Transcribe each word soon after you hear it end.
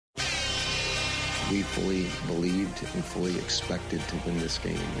We fully believed and fully expected to win this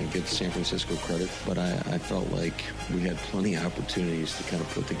game and give San Francisco credit, but I felt like we had plenty of opportunities to kind of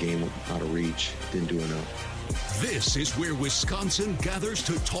put the game out of reach. Didn't do enough. This is where Wisconsin gathers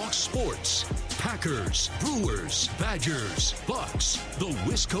to talk sports. Packers, Brewers, Badgers, Bucks. The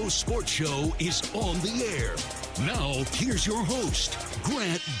Wisco Sports Show is on the air. Now, here's your host,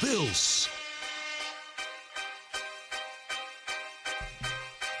 Grant Bills.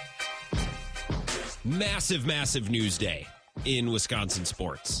 Massive, massive news day in Wisconsin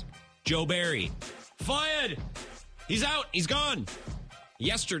sports. Joe Perri, fired. He's out. He's gone.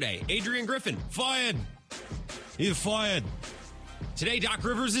 Yesterday, Adrian Griffin, fired. He's fired. Today, Doc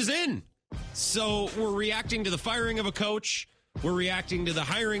Rivers is in. So we're reacting to the firing of a coach. We're reacting to the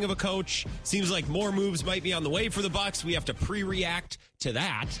hiring of a coach. Seems like more moves might be on the way for the Bucks. We have to pre-react to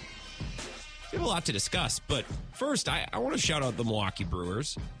that. We have a lot to discuss. But first, I want to shout out the Milwaukee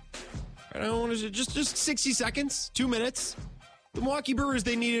Brewers. I want to just 60 seconds, 2 minutes. The Milwaukee Brewers,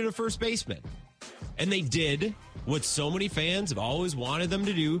 they needed a first baseman. And they did what so many fans have always wanted them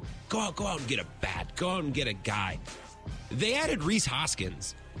to do. Go out and get a bat. Go out and get a guy. They added Rhys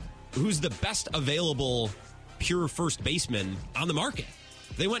Hoskins, who's the best available pure first baseman on the market.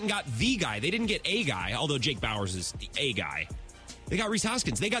 They went and got the guy. They didn't get a guy, although Jake Bauers is the a guy. They got Rhys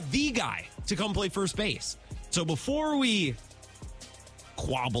Hoskins. They got the guy to come play first base. So before we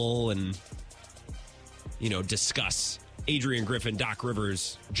quabble and, discuss Adrian Griffin, Doc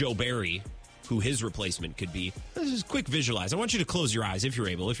Rivers, Joe Perri, who his replacement could be, let's just quick visualize. I want you to close your eyes if you're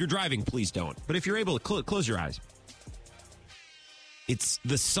able. If you're driving, please don't. But if you're able to close your eyes. It's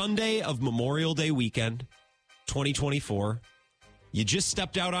the Sunday of Memorial Day weekend, 2024. You just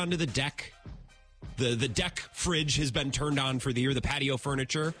stepped out onto the deck. The deck fridge has been turned on for the year. The patio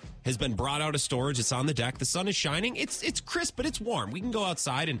furniture has been brought out of storage. It's on the deck. The sun is shining. It's crisp, but it's warm. We can go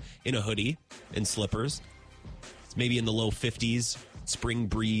outside in a hoodie and slippers. It's maybe in the low 50s. Spring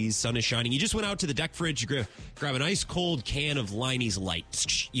breeze. Sun is shining. You just went out to the deck fridge. You grab an ice cold can of Liney's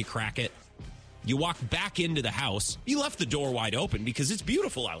Light. You crack it. You walk back into the house. You left the door wide open because it's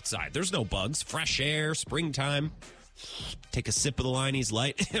beautiful outside. There's no bugs. Fresh air. Springtime. Take a sip of the Liney's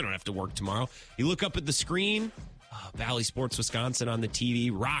Light. You don't have to work tomorrow. You look up at the screen. Valley Sports Wisconsin on the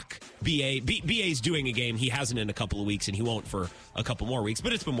TV. Rock. BA's doing a game. He hasn't in a couple of weeks, and he won't for a couple more weeks.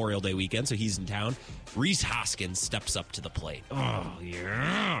 But it's Memorial Day weekend, so he's in town. Rhys Hoskins steps up to the plate. Oh,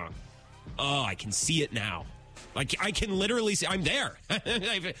 yeah. Oh, I can see it now. Like, I can literally see. I'm there.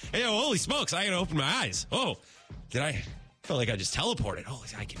 Holy smokes. I got to open my eyes. Oh, I felt like I just teleported. Oh,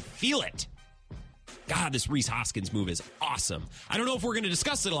 I can feel it. God, this Rhys Hoskins move is awesome. I don't know if we're going to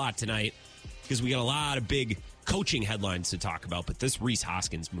discuss it a lot tonight because we got a lot of big coaching headlines to talk about, but this Rhys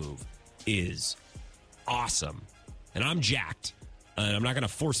Hoskins move is awesome. And I'm jacked. And I'm not going to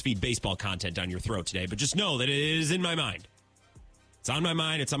force feed baseball content down your throat today, but just know that it is in my mind. It's on my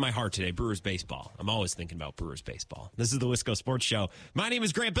mind. It's on my heart today. Brewers baseball. I'm always thinking about Brewers baseball. This is the Wisco Sports Show. My name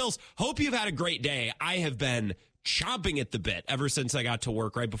is Grant Bills. Hope you've had a great day. I have been chomping at the bit ever since I got to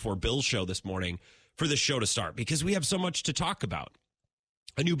work right before Bill's show this morning for the show to start because we have so much to talk about.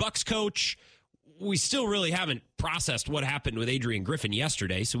 A new Bucks coach. We still really haven't processed what happened with Adrian Griffin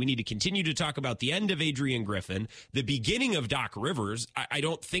yesterday, so we need to continue to talk about the end of Adrian Griffin, the beginning of Doc Rivers. I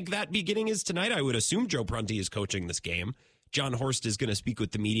don't think that beginning is tonight. I would assume Joe Prunty is coaching this game. John Horst is going to speak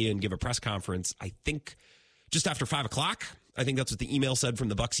with the media and give a press conference, I think, just after 5 o'clock. I think that's what the email said from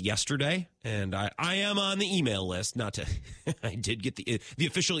the Bucks yesterday, and I am on the email list. Not to, I did get the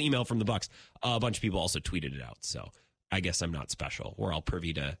official email from the Bucks. A bunch of people also tweeted it out, so I guess I'm not special. We're all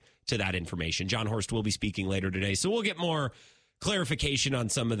privy to that information. John Horst will be speaking later today, so we'll get more clarification on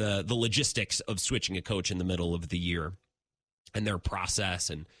some of the logistics of switching a coach in the middle of the year and their process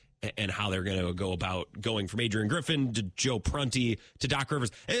and how they're going to go about going from Adrian Griffin to Joe Prunty to Doc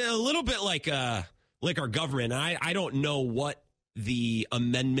Rivers. A little bit like our government. I don't know what the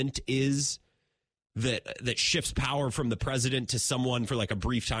amendment is that shifts power from the president to someone for like a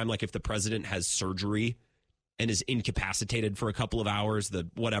brief time, like if the president has surgery and is incapacitated for a couple of hours, the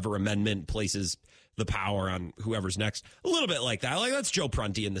whatever amendment places the power on whoever's next. A little bit like that. Like that's Joe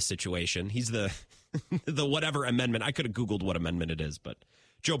Prunty in this situation. He's the whatever amendment. I could have Googled what amendment it is, but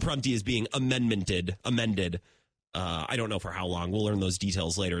Joe Prunty is being amended. I don't know for how long. We'll learn those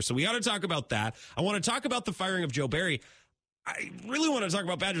details later. So we got to talk about that. I want to talk about the firing of Joe Perri. I really want to talk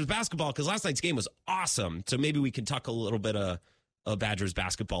about Badgers basketball because last night's game was awesome. So maybe we can tuck a little bit of Badgers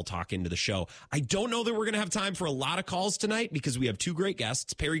basketball talk into the show. I don't know that we're going to have time for a lot of calls tonight because we have two great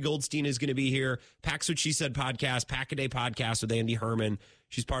guests. Perri Goldstein is going to be here. Pack's What She Said podcast, Pack-A-Day podcast with Andy Herman.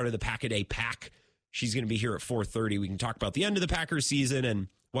 She's part of the Pack-A-Day Pack. She's going to be here at 4:30. We can talk about the end of the Packers season and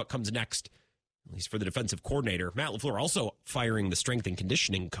what comes next at least for the defensive coordinator. Matt LaFleur also firing the strength and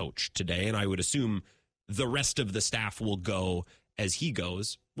conditioning coach today, and I would assume the rest of the staff will go as he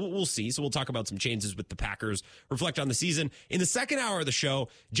goes. We'll see. So we'll talk about some changes with the Packers, reflect on the season. In the second hour of the show,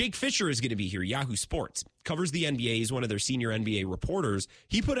 Jake Fischer is going to be here. Yahoo Sports covers the NBA. He's one of their senior NBA reporters.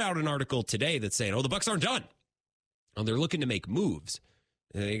 He put out an article today that's saying, the Bucks aren't done. Oh, they're looking to make moves.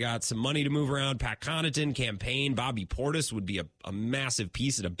 They got some money to move around. Pat Connaughton, campaign. Bobby Portis would be a massive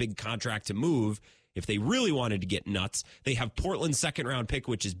piece and a big contract to move if they really wanted to get nuts. They have Portland's second-round pick,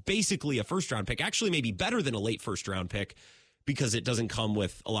 which is basically a first-round pick, actually maybe better than a late first-round pick because it doesn't come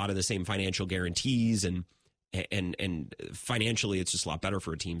with a lot of the same financial guarantees, and financially it's just a lot better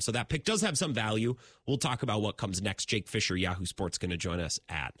for a team. So that pick does have some value. We'll talk about what comes next. Jake Fischer, Yahoo Sports, going to join us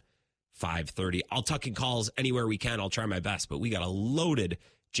at 5:30. I'll tuck in calls anywhere we can. I'll try my best, but we got a loaded,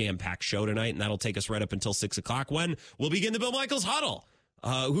 jam-packed show tonight, and that'll take us right up until 6 o'clock when we'll begin the Bill Michaels Huddle.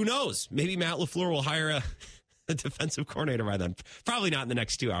 Who knows? Maybe Matt LaFleur will hire a defensive coordinator by then. Probably not in the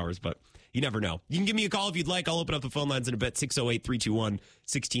next 2 hours, but you never know. You can give me a call if you'd like. I'll open up the phone lines in a bit,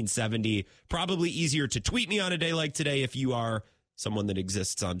 608-321-1670. Probably easier to tweet me on a day like today if you are someone that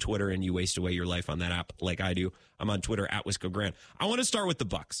exists on Twitter and you waste away your life on that app like I do. I'm on Twitter at Wisco Grant. I want to start with the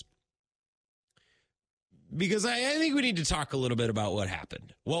Bucks because I think we need to talk a little bit about what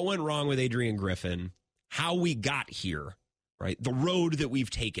happened, what went wrong with Adrian Griffin, how we got here. Right, the road that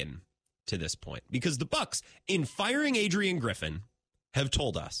we've taken to this point. Because the Bucks, in firing Adrian Griffin, have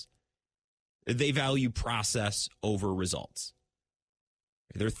told us they value process over results.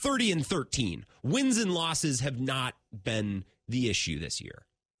 They're 30-13. Wins and losses have not been the issue this year.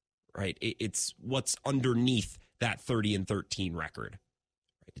 Right? It's what's underneath that 30-13 record.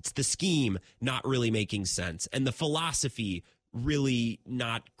 It's the scheme not really making sense, and the philosophy really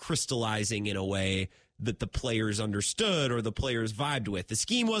not crystallizing in a way that the players understood or the players vibed with. The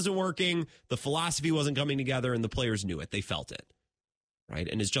scheme wasn't working, the philosophy wasn't coming together, and the players knew it. They felt it, right?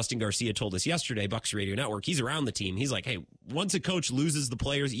 And as Justin Garcia told us yesterday, Bucks Radio Network, he's around the team. He's like, hey, once a coach loses the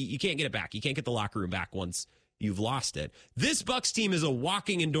players, you can't get it back. You can't get the locker room back once you've lost it. This Bucks team is a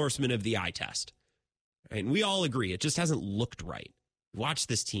walking endorsement of the eye test. Right? And we all agree, it just hasn't looked right. Watch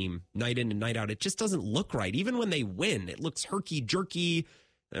this team night in and night out. It just doesn't look right. Even when they win, it looks herky-jerky.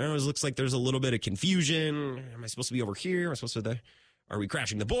 It always looks like there's a little bit of confusion. Am I supposed to be over here? Am I supposed to are we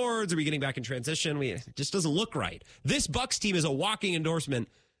crashing the boards? Are we getting back in transition? It just doesn't look right. This Bucks team is a walking endorsement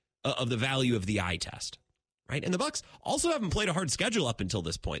of the value of the eye test, right? And the Bucks also haven't played a hard schedule up until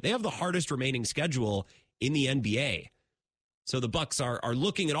this point. They have the hardest remaining schedule in the NBA. So the Bucks are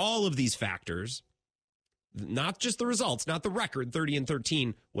looking at all of these factors, not just the results, not the record,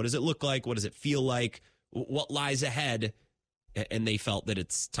 30-13. What does it look like? What does it feel like? What lies ahead? And they felt that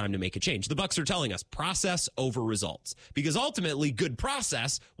it's time to make a change. The Bucks are telling us process over results, because ultimately good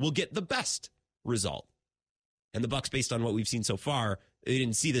process will get the best result. And the Bucks, based on what we've seen so far, they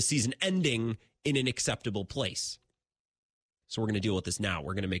didn't see the season ending in an acceptable place. So we're going to deal with this now.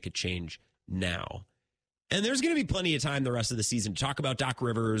 We're going to make a change now. And there's going to be plenty of time the rest of the season to talk about Doc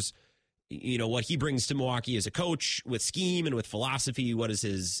Rivers, what he brings to Milwaukee as a coach with scheme and with philosophy. What does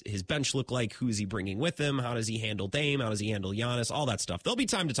his bench look like? Who's he bringing with him? How does he handle Dame? How does he handle Giannis? All that stuff. There'll be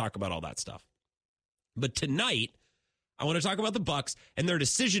time to talk about all that stuff. But tonight, I want to talk about the Bucks and their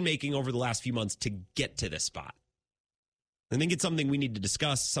decision-making over the last few months to get to this spot. I think it's something we need to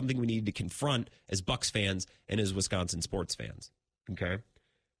discuss, something we need to confront as Bucks fans and as Wisconsin sports fans. Okay?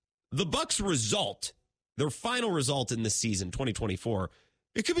 The Bucks result, their final result in this season, 2024,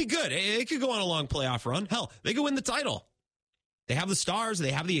 it could be good. It could go on a long playoff run. Hell, they could win the title. They have the stars.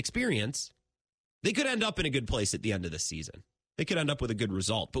 They have the experience. They could end up in a good place at the end of this season. They could end up with a good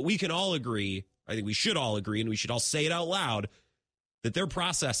result. But we can all agree, I think we should all agree, and we should all say it out loud, that their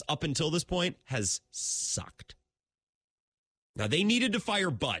process up until this point has sucked. Now, they needed to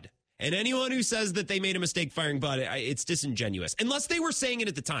fire Bud. And anyone who says that they made a mistake firing Bud, it's disingenuous. Unless they were saying it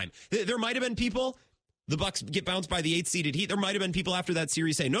at the time. There might have been people. The Bucks get bounced by the 8th-seeded Heat. There might have been people after that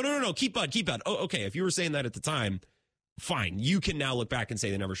series saying, no, keep Bud. Oh, okay, if you were saying that at the time, fine. You can now look back and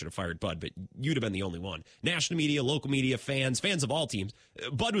say they never should have fired Bud, but you'd have been the only one. National media, local media, fans of all teams,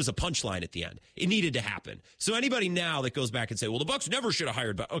 Bud was a punchline at the end. It needed to happen. So anybody now that goes back and say, well, the Bucks never should have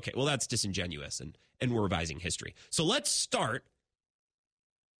hired Bud. Okay, well, that's disingenuous, and we're revising history. So let's start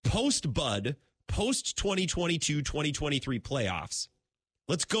post-Bud, post-2022-2023 playoffs.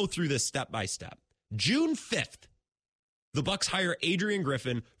 Let's go through this step by step. June 5th, the Bucks hire Adrian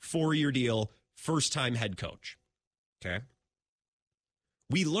Griffin, 4-year deal, first-time head coach. Okay.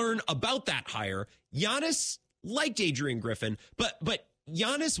 We learn about that hire. Giannis liked Adrian Griffin, but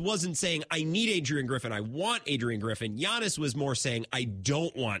Giannis wasn't saying, I need Adrian Griffin, I want Adrian Griffin. Giannis was more saying, I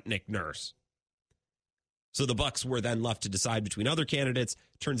don't want Nick Nurse. So the Bucks were then left to decide between other candidates.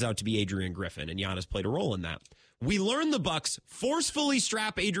 Turns out to be Adrian Griffin, and Giannis played a role in that. We learned the Bucks forcefully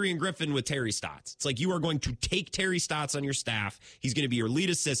strap Adrian Griffin with Terry Stotts. It's like, you are going to take Terry Stotts on your staff. He's going to be your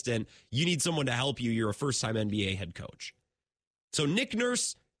lead assistant. You need someone to help you. You're a first-time NBA head coach. So Nick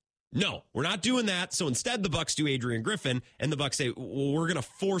Nurse, no, we're not doing that. So instead, the Bucks do Adrian Griffin, and the Bucks say, well, we're going to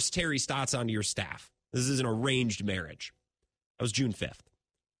force Terry Stotts onto your staff. This is an arranged marriage. That was June 5th.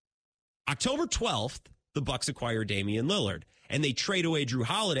 October 12th, the Bucks acquire Damian Lillard, and they trade away Drew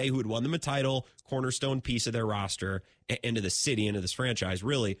Holiday, who had won them a title, cornerstone piece of their roster, into the city, into this franchise,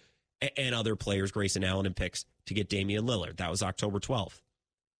 really, and other players, Grayson Allen and picks, to get Damian Lillard. That was October 12th.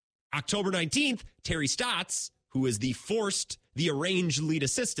 October 19th, Terry Stotts, who is the arranged lead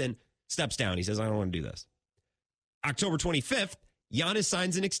assistant, steps down. He says, I don't want to do this. October 25th, Giannis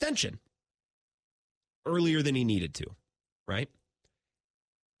signs an extension earlier than he needed to, right?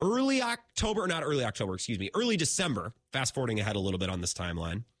 Early December, fast forwarding ahead a little bit on this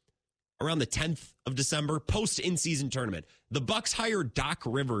timeline, around the 10th of December, post in-season tournament, the Bucks hired Doc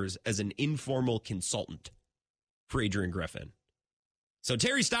Rivers as an informal consultant for Adrian Griffin. So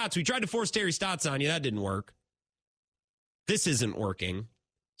Terry Stotts, we tried to force Terry Stotts on you. That didn't work. This isn't working.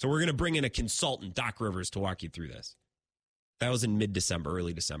 So we're going to bring in a consultant, Doc Rivers, to walk you through this. That was in mid-December,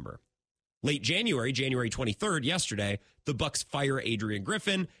 early December. Late January, January 23rd, yesterday, the Bucks fire Adrian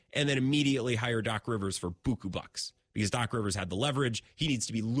Griffin and then immediately hire Doc Rivers for buku bucks because Doc Rivers had the leverage. He needs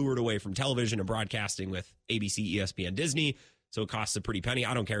to be lured away from television and broadcasting with ABC, ESPN, Disney. So it costs a pretty penny.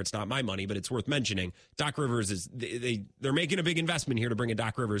 I don't care. It's not my money, but it's worth mentioning. Doc Rivers they're making a big investment here to bring in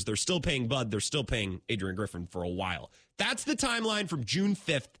Doc Rivers. They're still paying Bud. They're still paying Adrian Griffin for a while. That's the timeline from June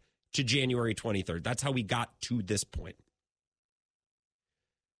 5th to January 23rd. That's how we got to this point.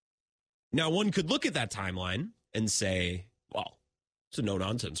 Now, one could look at that timeline and say, well, it's a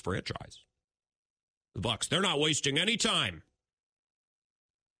no-nonsense franchise. The Bucks, they're not wasting any time.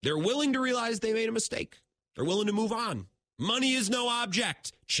 They're willing to realize they made a mistake. They're willing to move on. Money is no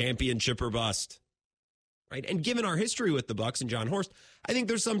object. Championship or bust. Right? And given our history with the Bucks and John Horst, I think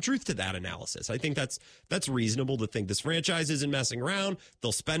there's some truth to that analysis. I think that's reasonable to think this franchise isn't messing around.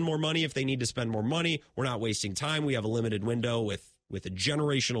 They'll spend more money if they need to spend more money. We're not wasting time. We have a limited window with a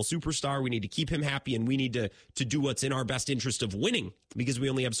generational superstar. We need to keep him happy, and we need to do what's in our best interest of winning because we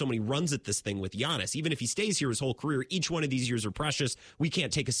only have so many runs at this thing with Giannis. Even if he stays here his whole career, each one of these years are precious. We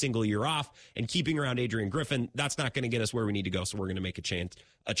can't take a single year off, and keeping around Adrian Griffin, that's not going to get us where we need to go, so we're going to make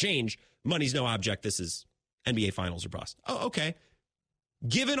a change. Money's no object. This is NBA Finals or bust. Oh, okay.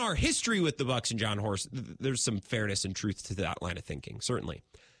 Given our history with the Bucks and John Horst, there's some fairness and truth to that line of thinking, certainly.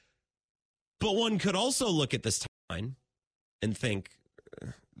 But one could also look at this timeline and think,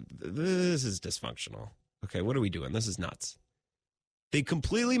 this is dysfunctional. Okay, what are we doing? This is nuts. They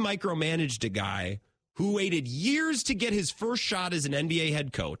completely micromanaged a guy who waited years to get his first shot as an NBA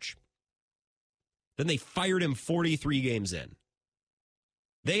head coach. Then they fired him 43 games in.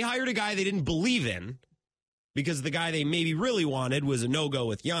 They hired a guy they didn't believe in because the guy they maybe really wanted was a no-go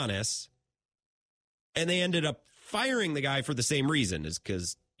with Giannis. And they ended up firing the guy for the same reason, is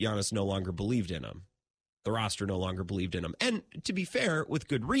because Giannis no longer believed in him. The roster no longer believed in him. And to be fair, with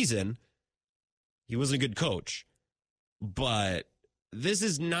good reason, he wasn't a good coach. But this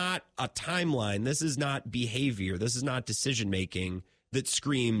is not a timeline. This is not behavior. This is not decision-making that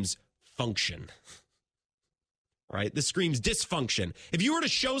screams function. Right? This screams dysfunction. If you were to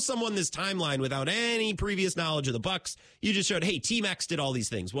show someone this timeline without any previous knowledge of the Bucks, you just showed, hey, Team X did all these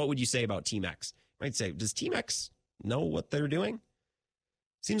things. What would you say about Team X? You might say, does Team X know what they're doing?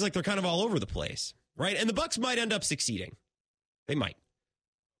 Seems like they're kind of all over the place. Right? And the Bucks might end up succeeding. They might.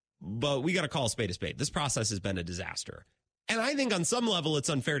 But we got to call a spade a spade. This process has been a disaster. And I think on some level it's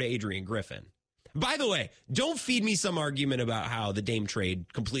unfair to Adrian Griffin. By the way, don't feed me some argument about how the Dame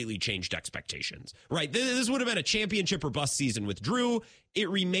trade completely changed expectations. Right? This would have been a championship or bust season with Drew. It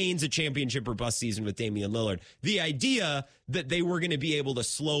remains a championship or bust season with Damian Lillard. The idea that they were going to be able to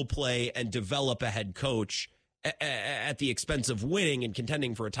slow play and develop a head coach at the expense of winning and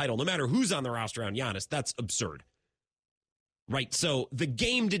contending for a title, no matter who's on the roster around Giannis, that's absurd. Right? So the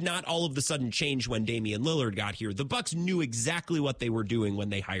game did not all of a sudden change when Damian Lillard got here. The Bucks knew exactly what they were doing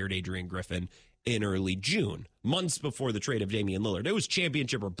when they hired Adrian Griffin in early June, months before the trade of Damian Lillard. It was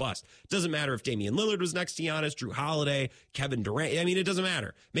championship or bust. Doesn't matter if Damian Lillard was next to Giannis, Drew Holiday, Kevin Durant. I mean, it doesn't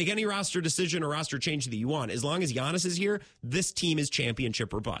matter. Make any roster decision or roster change that you want. As long as Giannis is here, this team is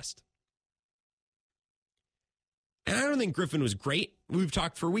championship or bust. And I don't think Griffin was great. We've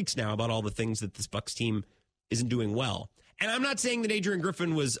talked for weeks now about all the things that this Bucks team isn't doing well. And I'm not saying that Adrian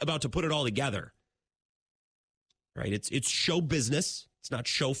Griffin was about to put it all together. Right? It's show business. It's not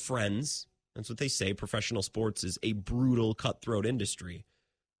show friends. That's what they say. Professional sports is a brutal, cutthroat industry.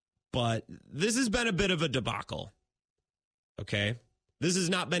 But this has been a bit of a debacle. Okay? This has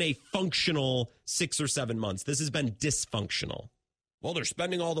not been a functional 6 or 7 months. This has been dysfunctional. Well, they're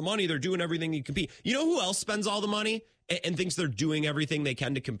spending all the money. They're doing everything to compete. You know who else spends all the money and thinks they're doing everything they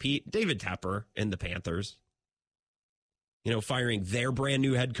can to compete? David Tepper and the Panthers. You know, firing their brand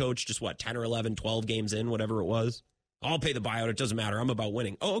new head coach just, 10 or 11, 12 games in, whatever it was. I'll pay the buyout. It doesn't matter. I'm about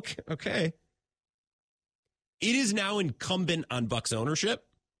winning. Oh, okay. It is now incumbent on Bucs ownership,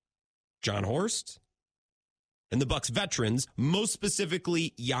 John Horst, and the Bucs veterans, most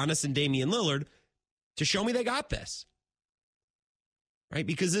specifically Giannis and Damian Lillard, to show me they got this. Right?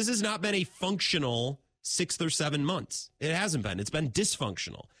 Because this has not been a functional 6 or 7 months. It hasn't been. It's been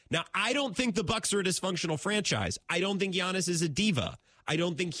dysfunctional. Now, I don't think the Bucs are a dysfunctional franchise. I don't think Giannis is a diva. I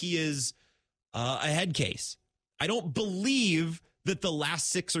don't think he is a head case. I don't believe that the last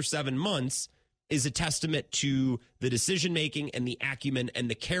 6 or 7 months is a testament to the decision-making and the acumen and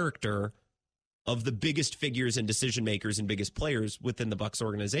the character of the biggest figures and decision-makers and biggest players within the Bucs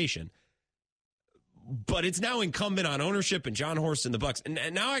organization. But it's now incumbent on ownership and John Horst and the Bucs.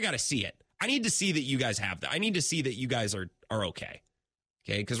 And now I got to see it. I need to see that you guys have that. I need to see that you guys are okay.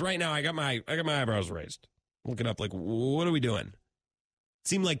 Okay? Because right now I got my eyebrows raised. Looking up like, what are we doing? It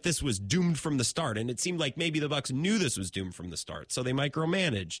seemed like this was doomed from the start, and it seemed like maybe the Bucs knew this was doomed from the start, so they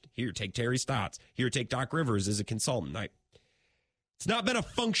micromanaged. Here, take Terry Stotts. Here, take Doc Rivers as a consultant. It's not been a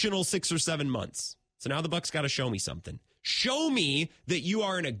functional 6 or 7 months, so now the Bucs got to show me something. Show me that you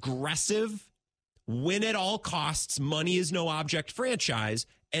are an aggressive, win at all costs, money is no object franchise,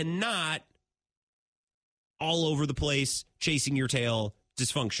 and not all over the place, chasing your tail,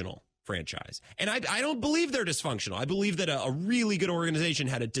 dysfunctional franchise. And I don't believe they're dysfunctional. I believe that a really good organization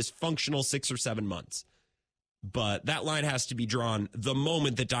had a dysfunctional 6 or 7 months. But that line has to be drawn the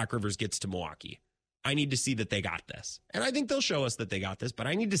moment that Doc Rivers gets to Milwaukee. I need to see that they got this. And I think they'll show us that they got this, but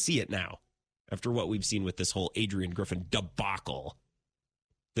I need to see it now after what we've seen with this whole Adrian Griffin debacle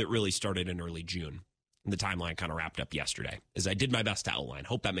that really started in early June. And the timeline kind of wrapped up yesterday as I did my best to outline.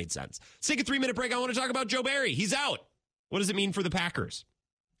 Hope that made sense. Let's take a 3-minute break. I want to talk about Joe Barry. He's out. What does it mean for the Packers?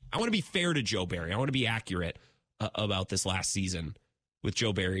 I want to be fair to Joe Barry. I want to be accurate about this last season with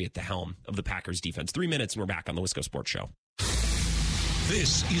Joe Barry at the helm of the Packers defense. 3 minutes and we're back on the Wisco Sports Show.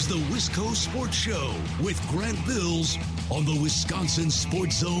 This is the Wisco Sports Show with Grant Bills on the Wisconsin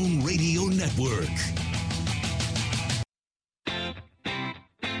Sports Zone Radio Network.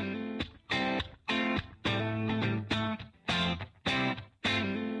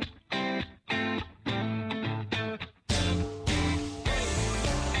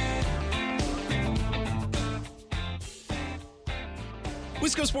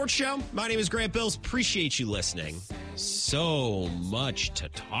 Wisco Sports Show. My name is Grant Bills. Appreciate you listening. So much to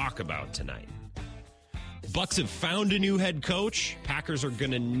talk about tonight. Bucs have found a new head coach. Packers are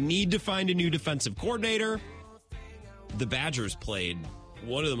going to need to find a new defensive coordinator. The Badgers played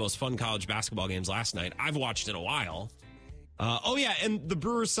one of the most fun college basketball games last night I've watched in a while. And the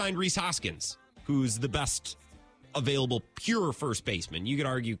Brewers signed Rhys Hoskins, who's the best available pure first baseman. You could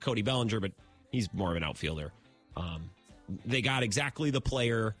argue Cody Bellinger, but he's more of an outfielder. They got exactly the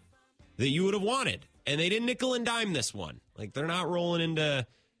player that you would have wanted. And they didn't nickel and dime this one. Like, they're not rolling into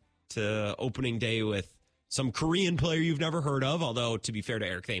opening day with some Korean player you've never heard of. Although, to be fair to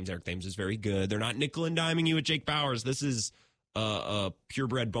Eric Thames is very good. They're not nickel and diming you with Jake Bowers. This is a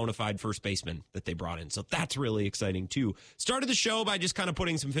purebred, bona fide first baseman that they brought in. So that's really exciting, too. Started the show by just kind of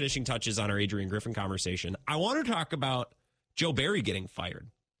putting some finishing touches on our Adrian Griffin conversation. I want to talk about Joe Barry getting fired.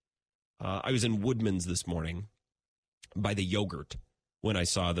 I was in Woodman's this morning by the yogurt when I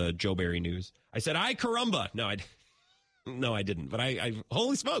saw the Joe Barry news. I said, "Ay, caramba." No, I didn't. But I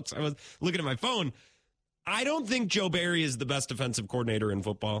holy smokes, I was looking at my phone. I don't think Joe Barry is the best defensive coordinator in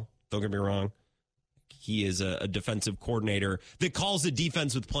football. Don't get me wrong. He is a defensive coordinator that calls a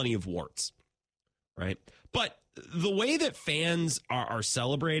defense with plenty of warts, right? But the way that fans are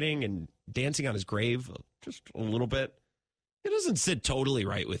celebrating and dancing on his grave just a little bit, it doesn't sit totally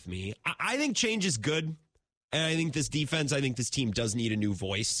right with me. I think change is good. And I think this team does need a new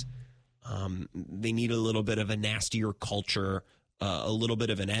voice. They need a little bit of a nastier culture, a little bit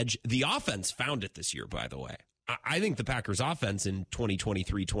of an edge. The offense found it this year, by the way. I think the Packers offense in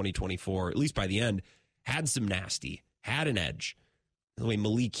 2023, 2024, at least by the end, had some nasty, had an edge. The way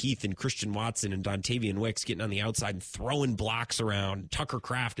Malik Heath and Christian Watson and Dontavian Wicks getting on the outside and throwing blocks around, Tucker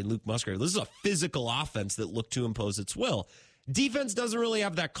Kraft and Luke Musgrave. This is a physical offense that looked to impose its will. Defense doesn't really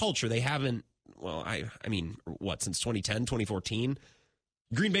have that culture. They haven't. Well, I mean, since 2010, 2014?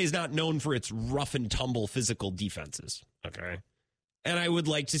 Green Bay is not known for its rough and tumble physical defenses, okay? And I would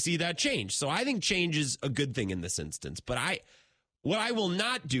like to see that change. So I think change is a good thing in this instance. But what I will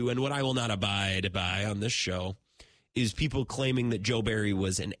not do and what I will not abide by on this show is people claiming that Joe Barry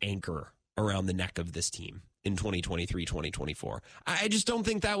was an anchor around the neck of this team in 2023, 2024. I just don't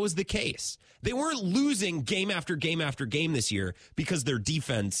think that was the case. They weren't losing game after game after game this year because their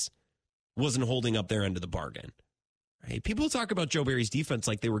defense wasn't holding up their end of the bargain. Right? People talk about Joe Barry's defense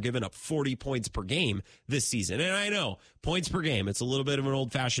like they were giving up 40 points per game this season. And I know, points per game, it's a little bit of an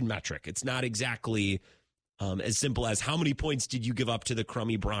old-fashioned metric. It's not exactly as simple as how many points did you give up to the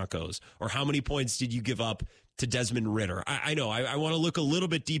crummy Broncos or how many points did you give up to Desmond Ridder. I know, I want to look a little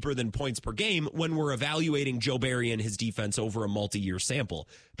bit deeper than points per game when we're evaluating Joe Barry and his defense over a multi-year sample.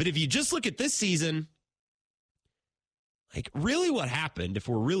 But if you just look at this season, like, really what happened, if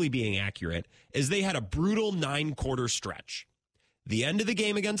we're really being accurate, is they had a brutal 9-quarter stretch. The end of the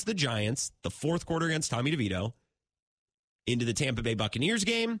game against the Giants, the fourth quarter against Tommy DeVito, into the Tampa Bay Buccaneers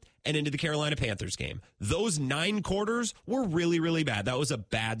game, and into the Carolina Panthers game. Those 9 quarters were really, really bad. That was a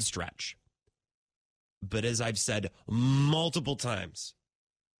bad stretch. But as I've said multiple times,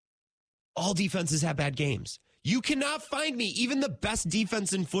 all defenses have bad games. You cannot find me, even the best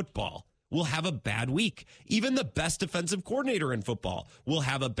defense in football will have a bad week. Even the best defensive coordinator in football will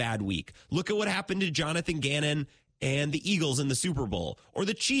have a bad week. Look at what happened to Jonathan Gannon and the Eagles in the Super Bowl, or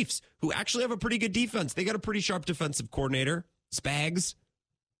the Chiefs, who actually have a pretty good defense. They got a pretty sharp defensive coordinator, Spags.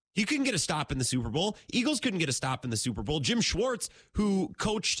 He couldn't get a stop in the Super Bowl. Eagles couldn't get a stop in the Super Bowl. Jim Schwartz, who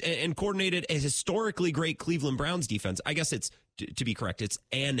coached and coordinated a historically great Cleveland Browns defense. I guess it's, to be correct, it's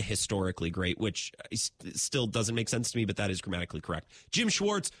an historically great, which still doesn't make sense to me, but that is grammatically correct. Jim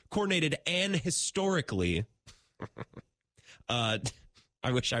Schwartz coordinated an historically. I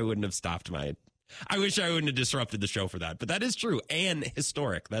wish I wouldn't have stopped I wish I wouldn't have disrupted the show for that, but that is true. And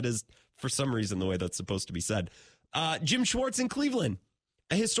historic. That is, for some reason, the way that's supposed to be said. Jim Schwartz in Cleveland.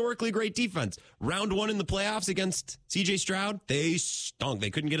 A historically great defense. Round 1 in the playoffs against C.J. Stroud, they stunk. They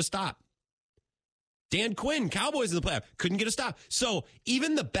couldn't get a stop. Dan Quinn, Cowboys in the playoff, couldn't get a stop. So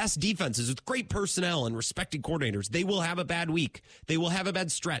even the best defenses with great personnel and respected coordinators, they will have a bad week. They will have a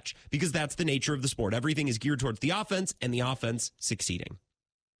bad stretch because that's the nature of the sport. Everything is geared towards the offense and the offense succeeding.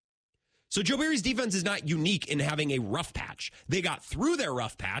 So Joe Barry's defense is not unique in having a rough patch. They got through their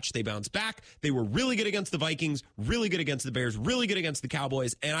rough patch. They bounced back. They were really good against the Vikings, really good against the Bears, really good against the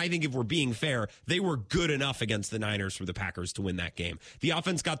Cowboys. And I think if we're being fair, they were good enough against the Niners for the Packers to win that game. The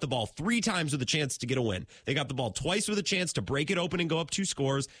offense got the ball 3 times with a chance to get a win. They got the ball twice with a chance to break it open and go up 2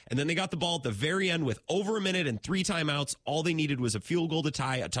 scores. And then they got the ball at the very end with over a minute and 3 timeouts. All they needed was a field goal to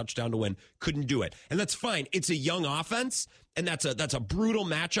tie, a touchdown to win. Couldn't do it. And that's fine. It's a young offense. And that's a brutal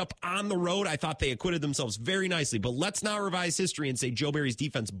matchup on the road. I thought they acquitted themselves very nicely. But let's not revise history and say Joe Barry's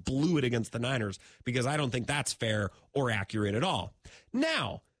defense blew it against the Niners, because I don't think that's fair or accurate at all.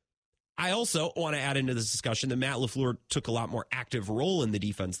 Now, I also want to add into this discussion that Matt LaFleur took a lot more active role in the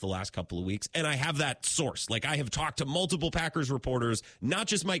defense the last couple of weeks. And I have that source. Like, I have talked to multiple Packers reporters, not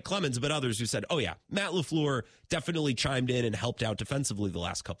just Mike Clemens, but others who said, oh, yeah, Matt LaFleur definitely chimed in and helped out defensively the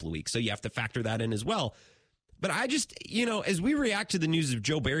last couple of weeks. So you have to factor that in as well. But I just, as we react to the news of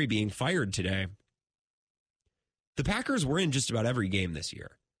Joe Barry being fired today, the Packers were in just about every game this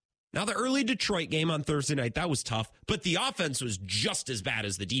year. Now, the early Detroit game on Thursday night, that was tough, but the offense was just as bad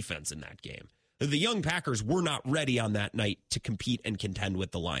as the defense in that game. The young Packers were not ready on that night to compete and contend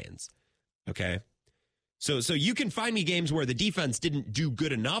with the Lions. Okay? So you can find me games where the defense didn't do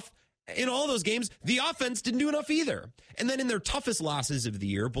good enough. In all those games, the offense didn't do enough either. And then in their toughest losses of the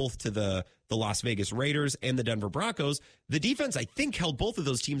year, both to the Las Vegas Raiders and the Denver Broncos, the defense, I think, held both of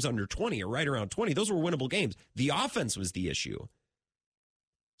those teams under 20 or right around 20. Those were winnable games. The offense was the issue.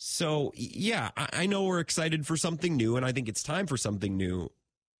 So, yeah, I know we're excited for something new, and I think it's time for something new.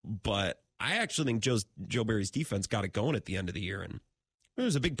 But I actually think Joe Barry's defense got it going at the end of the year, and it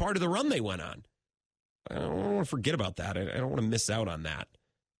was a big part of the run they went on. I don't want to forget about that. I don't want to miss out on that.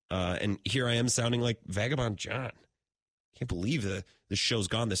 And here I am sounding like Vagabond John. Can't believe the show's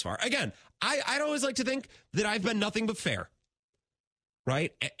gone this far. Again, I'd always like to think that I've been nothing but fair,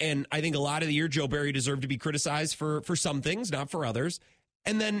 right? And I think a lot of the year, Joe Barry deserved to be criticized for some things, not for others.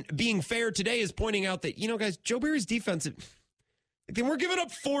 And then being fair today is pointing out that, guys, Joe Barry's defense, they were giving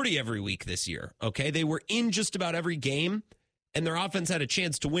up 40 every week this year, okay? They were in just about every game, and their offense had a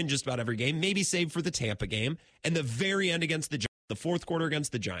chance to win just about every game, maybe save for the Tampa game, and the very end against the Giants. The fourth quarter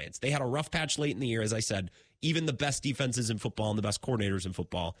against the Giants. They had a rough patch late in the year. As I said, even the best defenses in football and the best coordinators in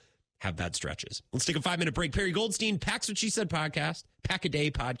football have bad stretches. Let's take a 5-minute break. Perri Goldstein, Packs What She Said podcast, Pack a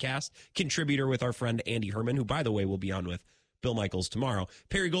Day podcast, contributor with our friend Andy Herman, who, by the way, will be on with Bill Michaels tomorrow.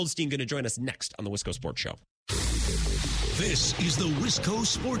 Perri Goldstein going to join us next on the Wisco Sports Show. This is the Wisco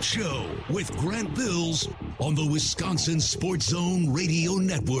Sports Show with Grant Bills on the Wisconsin Sports Zone Radio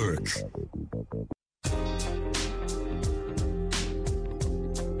Network.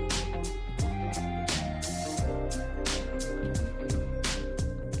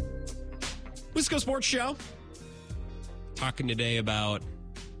 Wisco Sports Show. Talking today about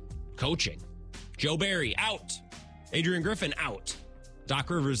coaching. Joe Barry out. Adrian Griffin out. Doc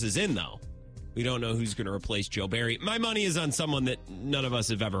Rivers is in, though. We don't know who's going to replace Joe Barry. My money is on someone that none of us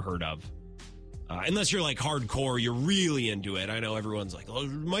have ever heard of. Unless you're like hardcore, you're really into it. I know everyone's like, oh,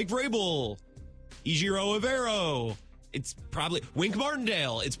 Mike Vrabel, Ejiro Evero. It's probably Wink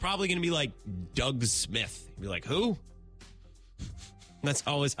Martindale. It's probably going to be like Doug Smith. You'd be like, who? That's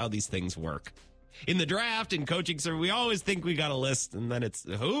always how these things work. In the draft and coaching, so we always think we got a list, and then it's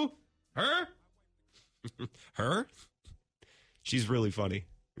who? Her? Her? She's really funny.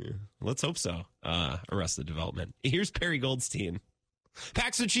 Yeah, let's hope so. Arrested Development. Here's Perri Goldstein.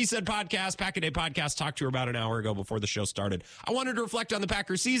 Pack's What She Said podcast, Pack-A-Day podcast. Talked to her about an hour ago before the show started. I wanted to reflect on the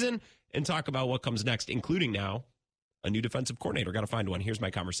Packers season and talk about what comes next, including now a new defensive coordinator. Got to find one. Here's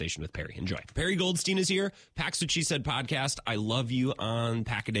my conversation with Perri. Enjoy. Perri Goldstein is here. Pack's What She Said podcast. I love you on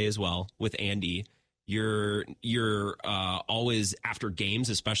Pack-A-Day as well with Andy. You're always after games,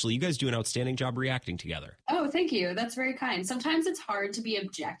 especially. You guys do an outstanding job reacting together. Oh, thank you. That's very kind. Sometimes it's hard to be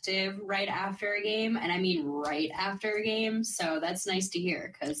objective right after a game, and I mean right after a game. So that's nice to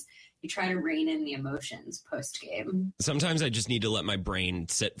hear because you try to rein in the emotions post-game. Sometimes I just need to let my brain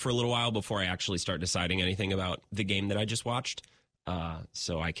sit for a little while before I actually start deciding anything about the game that I just watched.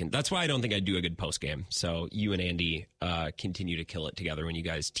 So I can. That's why I don't think I do a good post game. So you and Andy continue to kill it together when you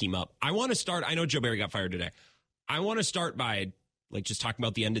guys team up. I want to start. I know Joe Barry got fired today. I want to start by just talking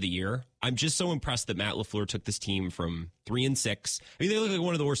about the end of the year. I'm just so impressed that Matt LaFleur took this team from 3-6. I mean, they look like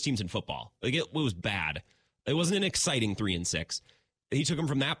one of the worst teams in football. Like it was bad. It wasn't an exciting 3-6. He took them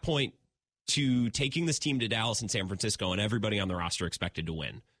from that point to taking this team to Dallas and San Francisco, and everybody on the roster expected to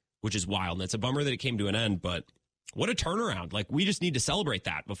win, which is wild. And it's a bummer that it came to an end, but what a turnaround. Like, we just need to celebrate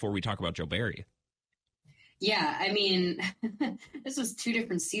that before we talk about Joe Barry. Yeah, I mean, this was two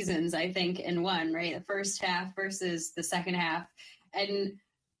different seasons, I think, in one, right? The first half versus the second half. And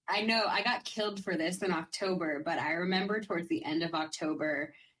I know I got killed for this in October, but I remember towards the end of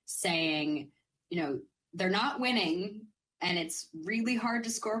October saying, they're not winning and it's really hard to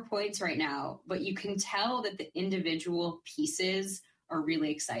score points right now, but you can tell that the individual pieces are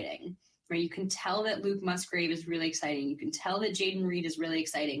really exciting. You can tell that Luke Musgrave is really exciting. You can tell that Jaden Reed is really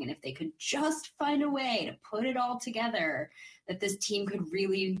exciting. And if they could just find a way to put it all together, that this team could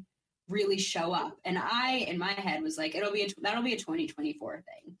really, really show up. And I, in my head, was like, that'll be a 2024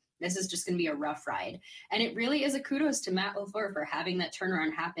 thing. This is just going to be a rough ride. And it really is a kudos to Matt LaFleur for having that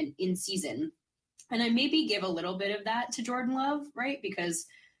turnaround happen in season. And I maybe give a little bit of that to Jordan Love, right? Because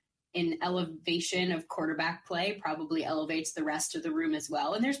in elevation of quarterback play probably elevates the rest of the room as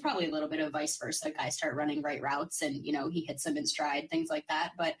well. And there's probably a little bit of vice versa. Guys start running right routes and, he hits them in stride, things like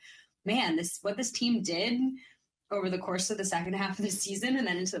that. But man, what this team did over the course of the second half of the season and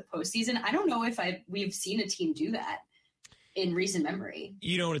then into the postseason, I don't know if we've seen a team do that in recent memory.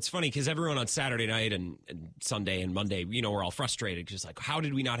 It's funny because everyone on Saturday night and Sunday and Monday, we're all frustrated because how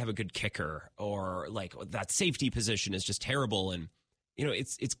did we not have a good kicker, or that safety position is just terrible. And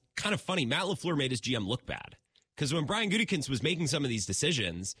it's kind of funny. Matt LaFleur made his GM look bad because when Brian Gutekunst was making some of these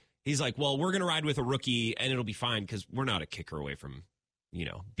decisions, he's like, well, we're going to ride with a rookie and it'll be fine because we're not a kicker away from,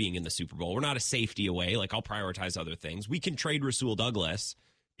 being in the Super Bowl. We're not a safety away. I'll prioritize other things. We can trade Rasul Douglas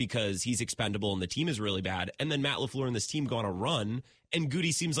because he's expendable and the team is really bad. And then Matt LaFleur and this team go on a run, and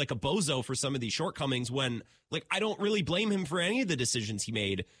Goody seems like a bozo for some of these shortcomings when, I don't really blame him for any of the decisions he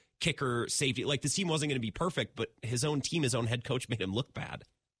made. Kicker, safety, this team wasn't going to be perfect, but his own team, his own head coach made him look bad.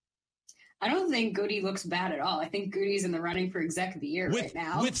 I don't think Goody looks bad at all. I think Goody's in the running for exec of the year right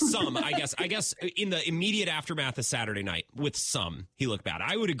now. With some, I guess in the immediate aftermath of Saturday night, with some, he looked bad.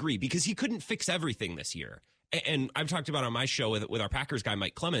 I would agree because he couldn't fix everything this year. And I've talked about on my show with our Packers guy,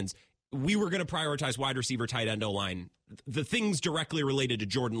 Mike Clemens, we were going to prioritize wide receiver, tight end, O-line. The things directly related to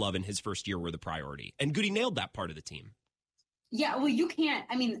Jordan Love in his first year were the priority. And Goody nailed that part of the team. Yeah, well, you can't.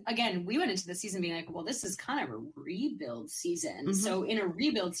 I mean, again, we went into the season being like, well, this is kind of a rebuild season. Mm-hmm. So in a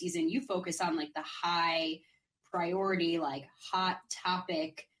rebuild season, you focus on the high priority, hot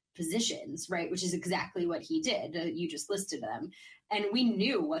topic positions, right? Which is exactly what he did. You just listed them. And we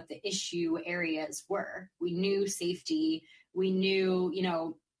knew what the issue areas were. We knew safety. We knew,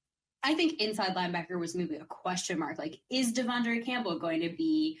 I think inside linebacker was maybe a question mark. Is Devondre Campbell going to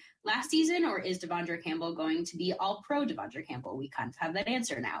be last season, or is Devondre Campbell going to be all-pro Devondre Campbell? We kind of have that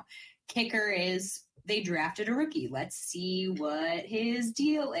answer now. kicker is they drafted a rookie. Let's see what his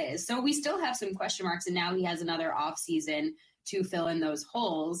deal is. So we still have some question marks, and now he has another offseason to fill in those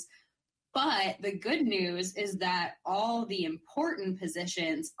holes. But the good news is that all the important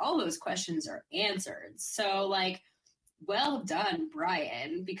positions, all those questions are answered. So, like, well done,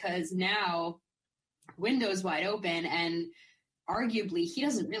 Brian, because now window's wide open, and arguably he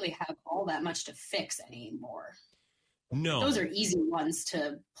doesn't really have all that much to fix anymore. No. Those are easy ones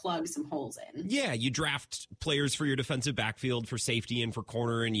to plug some holes in. Yeah, you draft players for your defensive backfield, for safety and for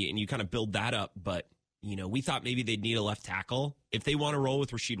corner, and you kind of build that up. But, you know, we thought maybe they'd need a left tackle. If they want to roll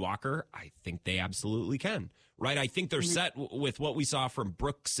with Rasheed Walker, I think they absolutely can. Right? I think they're set with what we saw from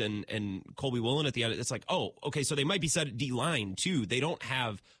Brooks and Colby Woolen at the end. It's like, oh, okay, so they might be set at D-line, too. They don't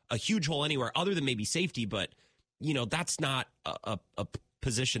have a huge hole anywhere other than maybe safety, but, you know, that's not a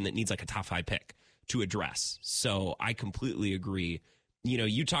position that needs like a top 5 pick to address. So I completely agree. You know,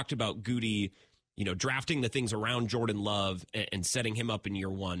 you talked about Goody, you know, drafting the things around Jordan Love and setting him up in year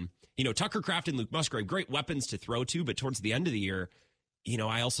one. You know, Tucker Kraft and Luke Musgrave, great weapons to throw to, but towards the end of the year, you know,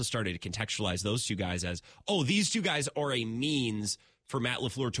 I also started to contextualize those two guys as, oh, these two guys are a means for Matt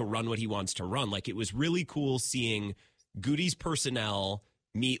LaFleur to run what he wants to run. Like, it was really cool seeing Goody's personnel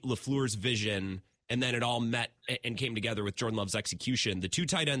meet LaFleur's vision, and then it all met and came together with Jordan Love's execution. The 2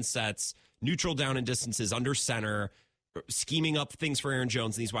 tight end sets, neutral down and distances under center, scheming up things for Aaron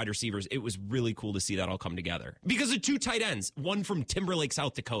Jones and these wide receivers. It was really cool to see that all come together. Because of 2 tight ends, one from Timberlake,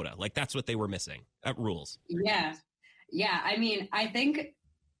 South Dakota. Like, that's what they were missing. That rules. Yeah. Yeah. I mean, I think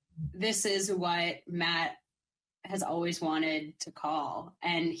this is what Matt has always wanted to call,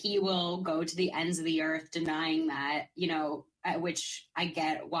 and he will go to the ends of the earth denying that, you know, which I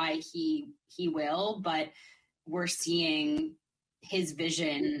get why he will, but we're seeing his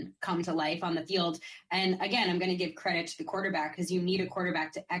vision come to life on the field. And again, I'm going to give credit to the quarterback, because you need a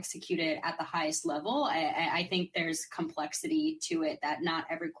quarterback to execute it at the highest level. I think there's complexity to it that not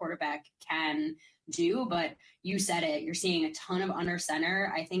every quarterback can do, but you said it, you're seeing a ton of under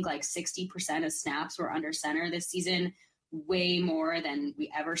center. I think like 60% of snaps were under center this season, way more than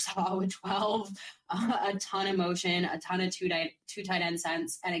we ever saw with 12, a ton of motion, a ton of two tight end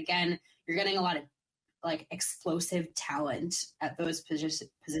sets. And again, you're getting a lot of like explosive talent at those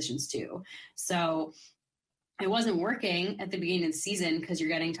positions too. So it wasn't working at the beginning of the season because you're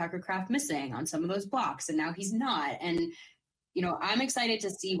getting Tucker Kraft missing on some of those blocks, and now he's not. And, you know, I'm excited to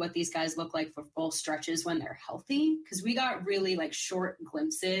see what these guys look like for full stretches when they're healthy, because we got really like short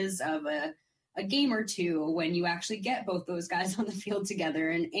glimpses of a game or two when you actually get both those guys on the field together,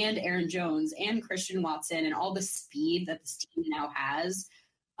 and Aaron Jones and Christian Watson and all the speed that this team now has.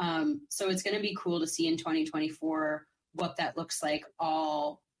 So it's going to be cool to see in 2024 what that looks like,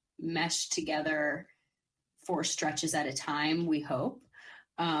 all meshed together for stretches at a time, we hope.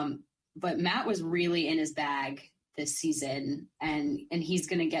 But Matt was really in his bag this season, and he's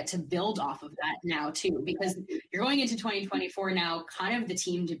going to get to build off of that now too, because you're going into 2024 now kind of the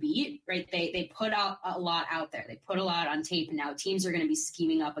team to beat, right? They put out a lot out there. They put a lot on tape, and now teams are going to be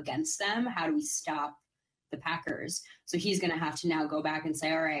scheming up against them. How do we stop the Packers? So he's going to have to now go back and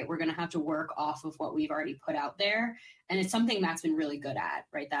say, all right, we're going to have to work off of what we've already put out there. And it's something Matt's been really good at,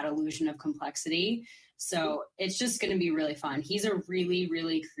 right? That illusion of complexity. So it's just going to be really fun. He's a really,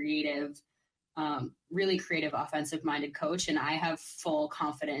 really creative offensive minded coach. And I have full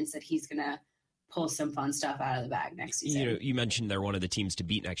confidence that he's going to pull some fun stuff out of the bag next season. You know, you mentioned they're one of the teams to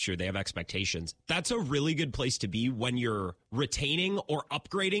beat next year. They have expectations. That's a really good place to be when you're retaining or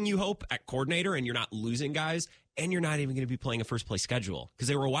upgrading, you hope, at coordinator, and you're not losing guys, and you're not even going to be playing a first place schedule because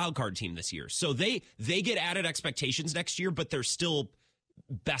they were a wild card team this year. So they get added expectations next year, but they're still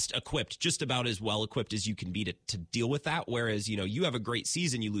best equipped, just about as well equipped as you can be to deal with that. Whereas, you know, you have a great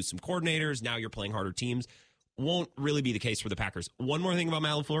season, you lose some coordinators, now you're playing harder teams. Won't really be the case for the Packers. One more thing about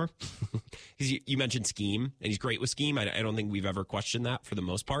Matt LaFleur, because you mentioned scheme, and he's great with scheme. I don't think we've ever questioned that for the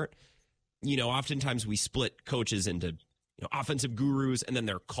most part. You know, oftentimes we split coaches into, you know, offensive gurus and then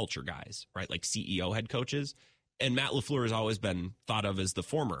they're culture guys, right? Like CEO head coaches. And Matt LaFleur has always been thought of as the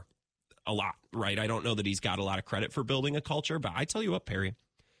former a lot, right? I don't know that he's got a lot of credit for building a culture, but I tell you what, Perry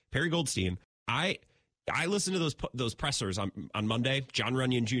Goldstein, I listened to those pressers on Monday, John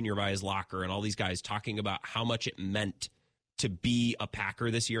Runyon Jr. by his locker, and all these guys talking about how much it meant to be a Packer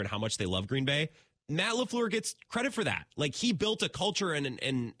this year and how much they love Green Bay. Matt LaFleur gets credit for that. Like, he built a culture and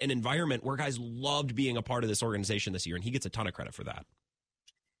an environment where guys loved being a part of this organization this year, and he gets a ton of credit for that.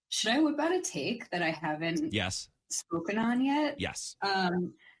 Should I whip out a take that I haven't spoken on yet? Yes.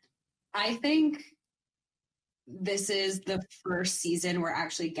 I think this is the first season we're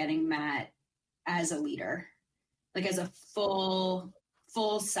actually getting Matt as a leader, like as a full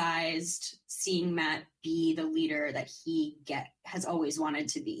full-sized, seeing Matt be the leader that he has always wanted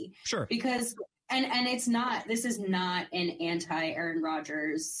to be. Sure. Because and this is not an anti-Aaron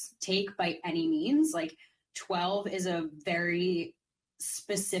Rodgers take by any means. Like 12 is a very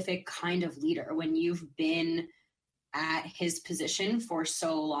specific kind of leader. When you've been at his position for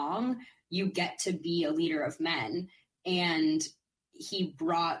so long, you get to be a leader of men. And he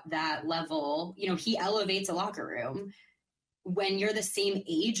brought that level, he elevates a locker room. When you're the same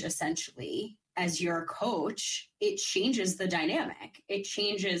age, essentially, as your coach, it changes the dynamic. It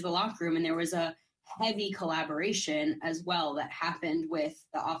changes the locker room. And there was a heavy collaboration as well that happened with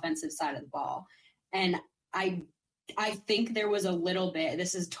the offensive side of the ball. And I think there was a little bit,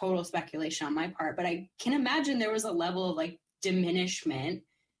 this is total speculation on my part, but I can imagine there was a level of like diminishment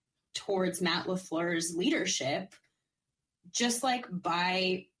towards Matt LaFleur's leadership, just like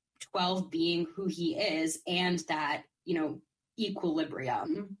by 12 being who he is, and that,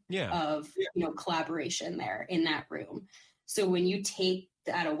 equilibrium of, collaboration there in that room. So when you take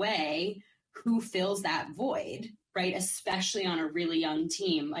that away, who fills that void, right? Especially on a really young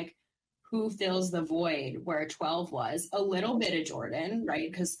team, like who fills the void where 12 was? A little bit of Jordan,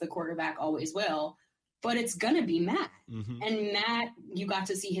 right? Because the quarterback always will, but it's going to be Matt. Mm-hmm. And Matt, you got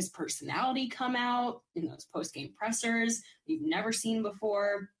to see his personality come out in those post-game pressers you've never seen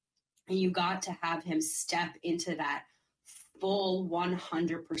before. And you got to have him step into that full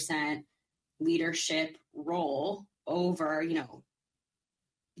 100% leadership role over,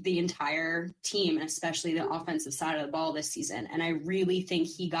 the entire team, and especially the offensive side of the ball this season. And I really think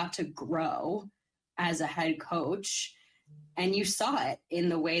he got to grow as a head coach. And you saw it in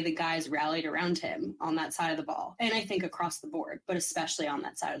the way the guys rallied around him on that side of the ball. And I think across the board, but especially on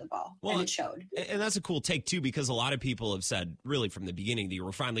that side of the ball. Well, and it showed. And that's a cool take, too, because a lot of people have said really from the beginning that you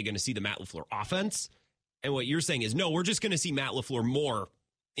were finally going to see the Matt LaFleur offense. And what you're saying is, no, we're just going to see Matt LaFleur more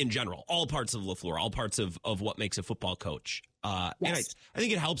in general, all parts of LaFleur, all parts of what makes a football coach. Yes. And I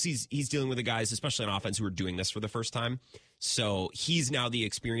think it helps he's dealing with the guys, especially on offense, who are doing this for the first time. So he's now the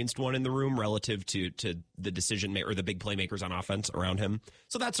experienced one in the room relative to the decision maker or the big playmakers on offense around him.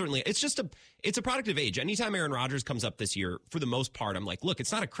 So that's certainly, it's a product of age. Anytime Aaron Rodgers comes up this year, for the most part, I'm like, look,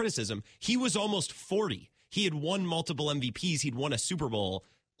 it's not a criticism. He was almost 40. He had won multiple MVPs. He'd won a Super Bowl.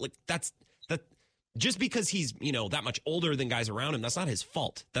 Like that. Just because he's, that much older than guys around him, that's not his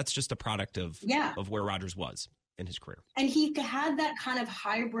fault. That's just a product of where Rodgers was in his career. And he had that kind of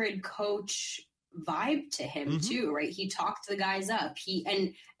hybrid coach vibe to him too, right? He talked the guys up.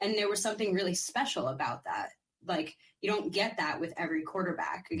 And there was something really special about that. Like, you don't get that with every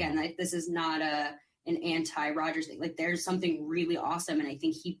quarterback. Again, this is not an anti-Rodgers thing. Like, there's something really awesome. And I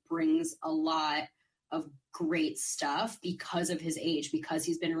think he brings a lot of great stuff because of his age, because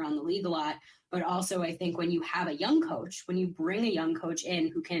he's been around the league a lot. But also, I think when you have a young coach, when you bring a young coach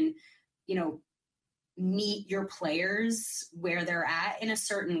in who can, meet your players where they're at in a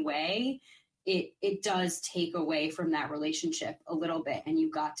certain way, it does take away from that relationship a little bit. And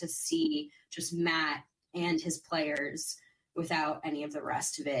you got to see just Matt and his players without any of the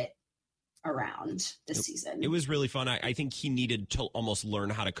rest of it around this season. It was really fun. I think he needed to almost learn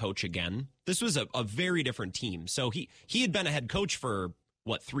how to coach again. This was a very different team. So he had been a head coach for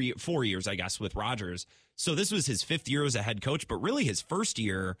 4 years, I guess, with Rodgers. So this was his 5th year as a head coach, but really his first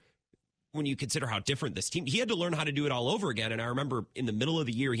year, when you consider how different this team, he had to learn how to do it all over again. And I remember in the middle of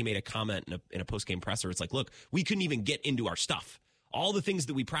the year, he made a comment in a post-game presser. It's like, look, we couldn't even get into our stuff. All the things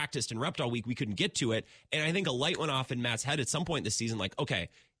that we practiced and repped all week, we couldn't get to it. And I think a light went off in Matt's head at some point this season, like, okay,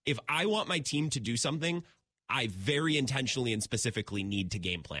 if I want my team to do something, I very intentionally and specifically need to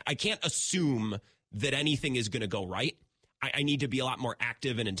game plan. I can't assume that anything is going to go right. I need to be a lot more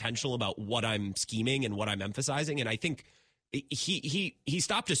active and intentional about what I'm scheming and what I'm emphasizing. And I think he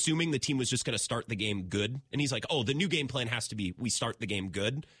stopped assuming the team was just going to start the game good. And he's like, oh, the new game plan has to be we start the game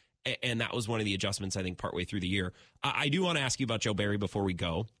good. And that was one of the adjustments, I think, partway through the year. I do want to ask you about Joe Barry before we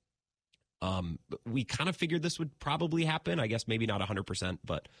go. We kind of figured this would probably happen. I guess maybe not 100%,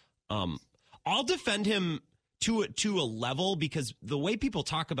 but I'll defend him to a level, because the way people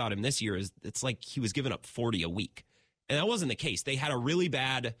talk about him this year is it's like he was giving up 40 a week. And that wasn't the case. They had a really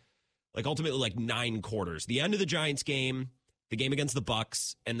bad, ultimately 9 quarters. The end of the Giants game, the game against the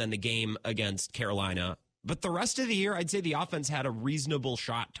Bucks, and then the game against Carolina. But the rest of the year, I'd say the offense had a reasonable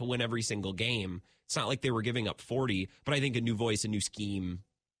shot to win every single game. It's not like they were giving up 40, but I think a new voice, a new scheme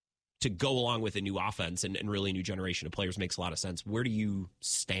to go along with a new offense and really a new generation of players makes a lot of sense. Where do you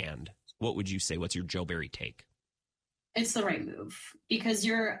stand? What would you say? What's your Joe Barry take? It's the right move, because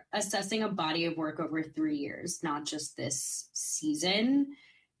you're assessing a body of work over 3 years, not just this season.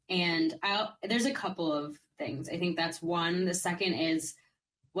 And there's a couple of things. I think that's one. The second is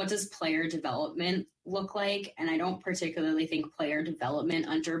what does player development look like? And I don't particularly think player development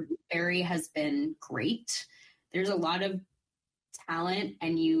under Perri has been great. There's a lot of talent,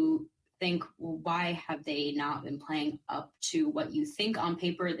 and you think, well, why have they not been playing up to what you think on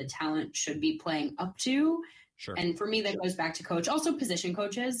paper the talent should be playing up to? Sure. And for me, that goes back to coach. Also, position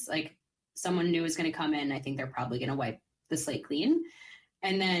coaches, like someone new is going to come in. I think they're probably going to wipe the slate clean.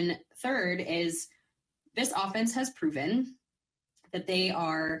 And then third is this offense has proven that they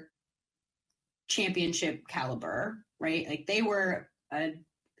are championship caliber, right? Like they were a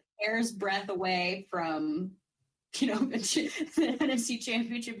hair's breadth away from, the NFC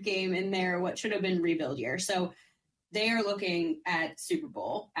championship game in their what should have been rebuild year. So they are looking at Super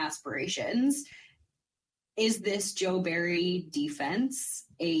Bowl aspirations. Is this Joe Barry defense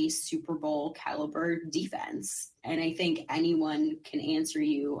a Super Bowl caliber defense? And I think anyone can answer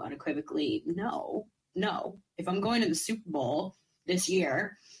you unequivocally, no. If I'm going to the Super Bowl this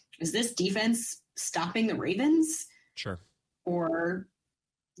year, is this defense stopping the Ravens? Sure. Or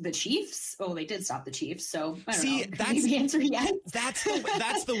the Chiefs? Oh, they did stop the Chiefs. So I don't know. That's the answer yet. That's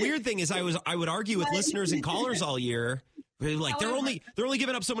the weird thing is I would argue with listeners and callers all year. Like they're only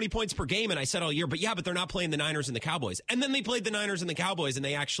giving up so many points per game, and I said all year, but they're not playing the Niners and the Cowboys. And then they played the Niners and the Cowboys, and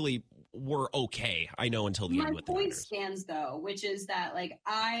they actually were okay. I know until the end with the Niners. My point stands though, which is that like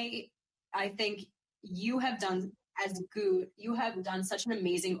I think you have done such an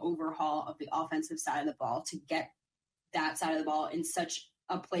amazing overhaul of the offensive side of the ball to get that side of the ball in such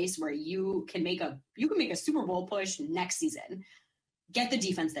a place where you can make a Super Bowl push next season. Get the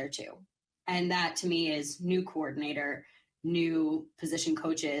defense there too. And that to me is new coordinator, new position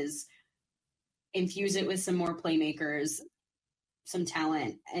coaches, infuse it with some more playmakers, some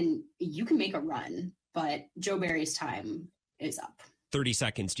talent, and you can make a run. But Joe Barry's time is up. 30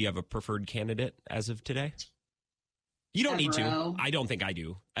 seconds. Do you have a preferred candidate as of today? You don't need to. I don't think I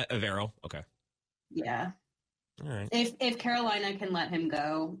do. Evero? Okay. Yeah. All right. If Carolina can let him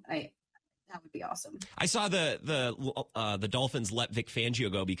go, that would be awesome. I saw the Dolphins let Vic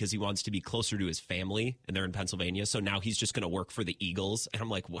Fangio go because he wants to be closer to his family, and they're in Pennsylvania. So now he's just going to work for the Eagles. And I'm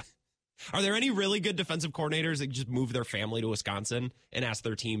like, what? Are there any really good defensive coordinators that just move their family to Wisconsin and ask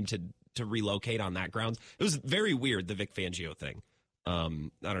their team to relocate on that grounds? It was very weird, the Vic Fangio thing. I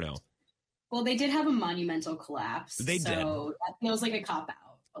don't know. Well, they did have a monumental collapse. They did. So that feels like a cop-out.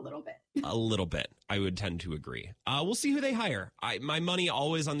 A little bit. A little bit. I would tend to agree. We'll see who they hire. My money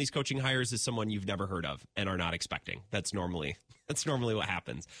always on these coaching hires is someone you've never heard of and are not expecting. That's normally what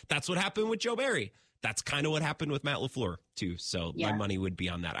happens. That's what happened with Joe Barry. That's kind of what happened with Matt LaFleur, too. So my money would be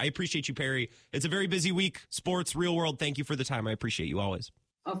on that. I appreciate you, Perri. It's a very busy week. Sports, real world. Thank you for the time. I appreciate you always.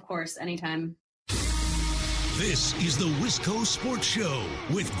 Of course. Anytime. This is the Wisco Sports Show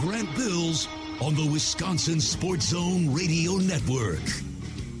with Grant Bills on the Wisconsin Sports Zone Radio Network.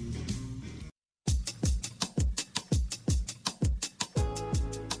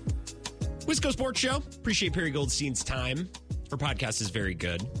 Wisco Sports Show. Appreciate Perri Goldstein's time. Her podcast is very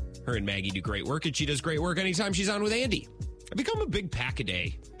good. Her and Maggie do great work, and she does great work anytime she's on with Andy. I've become a big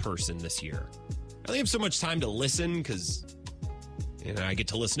Pack-A-Day person this year. I only have so much time to listen because, I get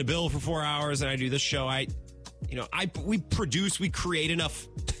to listen to Bill for 4 hours, and I do this show. We create enough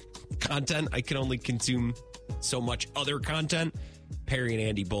content. I can only consume so much other content. Perri and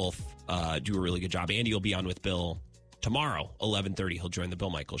Andy both do a really good job. Andy will be on with Bill tomorrow, 11:30. He'll join the Bill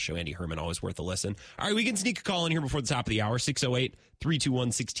Michaels Show. Andy Herman, always worth a listen. All right, we can sneak a call in here before the top of the hour.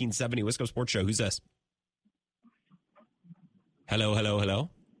 608-321-1670. Wisco Sports Show. Who's this? Hello.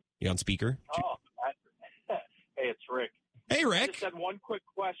 You on speaker? Oh, hey, it's Rick. Hey, Rick. I just had one quick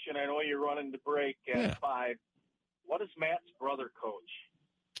question. I know you're running the break at 5. What does Matt's brother coach?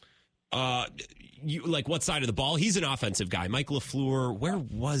 What side of the ball? He's an offensive guy. Mike LaFleur, where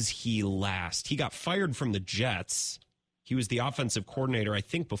was he last? He got fired from the Jets. He was the offensive coordinator, I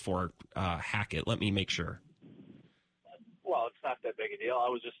think, before Hackett. Let me make sure. Well, it's not that big a deal. I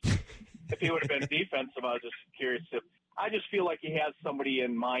was just, if he would have been defensive, I was just curious. I just feel like he has somebody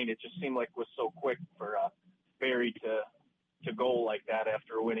in mind. It just seemed like it was so quick for Barry to go like that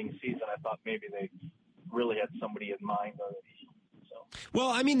after a winning season. I thought maybe they really had somebody in mind already.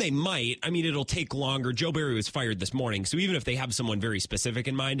 Well, they might. It'll take longer. Joe Barry was fired this morning, so even if they have someone very specific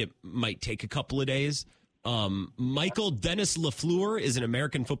in mind, it might take a couple of days. Michael Dennis LaFleur is an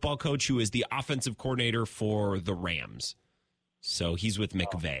American football coach who is the offensive coordinator for the Rams. So he's with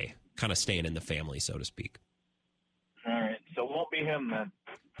McVay, kind of staying in the family, so to speak. All right, so it won't be him then.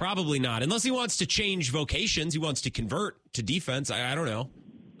 Probably not, unless he wants to change vocations. He wants to convert to defense. I don't know.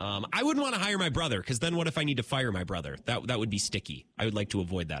 I wouldn't want to hire my brother, because then what if I need to fire my brother? That would be sticky. I would like to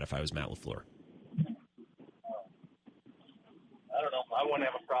avoid that if I was Matt LaFleur. I don't know. I wouldn't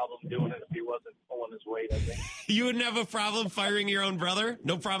have a I think. You wouldn't have a problem firing your own brother?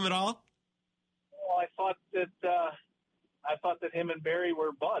 No problem at all? Well, I thought that him and Barry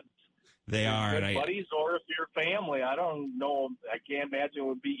were buds. They are. Good buddies, or if you're family, I don't know. I can't imagine it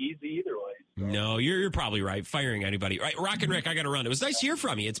would be easy either way. So. No, you're probably right. Firing anybody. Right, Rock and Rick, I got to run. It was nice to hear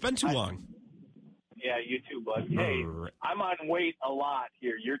from you. It's been too long. Yeah, you too, bud. Hey, I'm on weight a lot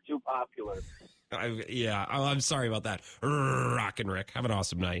here. You're too popular. I'm sorry about that. Rock and Rick, have an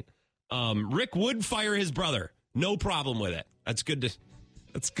awesome night. Rick would fire his brother. No problem with it. That's good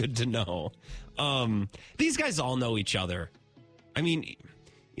to know. These guys all know each other. I mean,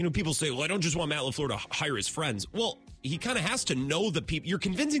 people say, well, I don't just want Matt LaFleur to hire his friends. Well, he kind of has to know the people. You're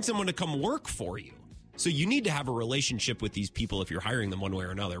convincing someone to come work for you. So you need to have a relationship with these people if you're hiring them one way or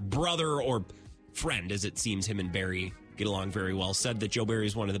another. Brother or friend, as it seems him and Barry get along very well. Said that Joe Barry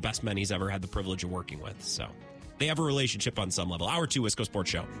is one of the best men he's ever had the privilege of working with. So they have a relationship on some level. Hour 2, Wisco Sports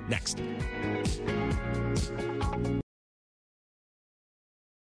Show. Next.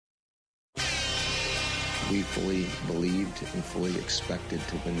 We fully believed and fully expected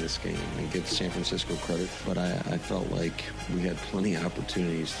to win this game and give San Francisco credit, but I felt like we had plenty of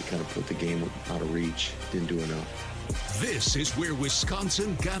opportunities to kind of put the game out of reach. Didn't do enough. This is where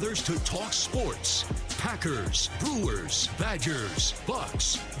Wisconsin gathers to talk sports. Packers, Brewers, Badgers,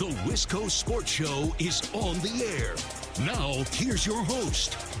 Bucks. The Wisco Sports Show is on the air. Now, here's your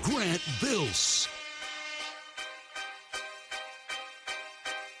host, Grant Bills.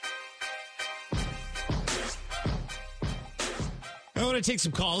 I want to take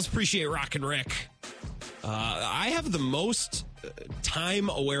some calls. Appreciate Rock and Rick. I have the most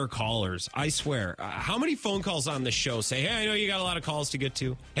time-aware callers, I swear. How many phone calls on this show say, hey, I know you got a lot of calls to get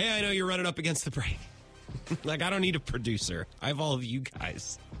to. Hey, I know you're running up against the break. Like, I don't need a producer. I have all of you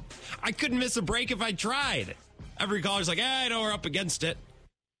guys. I couldn't miss a break if I tried. Every caller's like, hey, I know we're up against it.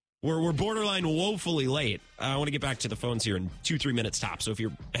 We're borderline woefully late. I want to get back to the phones here in 2-3 minutes top. So if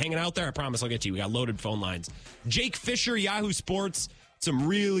you're hanging out there, I promise I'll get to you. We got loaded phone lines. Jake Fischer, Yahoo Sports. Some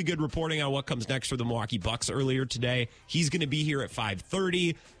really good reporting on what comes next for the Milwaukee Bucks earlier today. He's going to be here at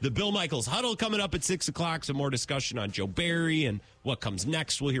 5:30. The Bill Michaels Huddle coming up at 6 o'clock. Some more discussion on Joe Barry and what comes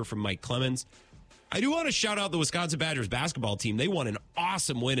next. We'll hear from Mike Clemens. I do want to shout out the Wisconsin Badgers basketball team. They won an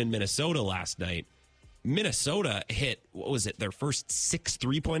awesome win in Minnesota last night. Minnesota hit, their first 6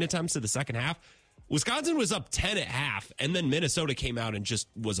 3-point attempts of the second half. Wisconsin was up 10 at half, and then Minnesota came out and just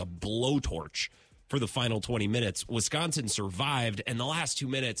was a blowtorch for the final 20 minutes. Wisconsin survived, and the last 2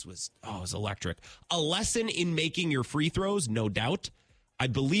 minutes was electric. A lesson in making your free throws, no doubt. I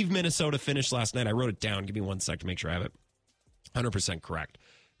believe Minnesota finished last night. I wrote it down. Give me 1 sec to make sure I have it. 100% correct.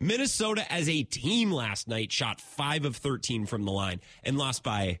 Minnesota as a team last night shot 5 of 13 from the line and lost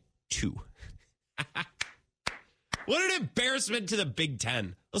by 2. What an embarrassment to the Big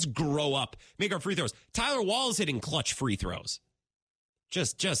Ten. Let's grow up. Make our free throws. Tyler Wall is hitting clutch free throws.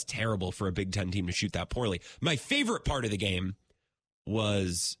 Just terrible for a Big Ten team to shoot that poorly. My favorite part of the game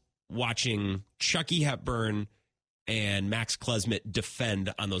was watching Chucky Hepburn and Max Klesmit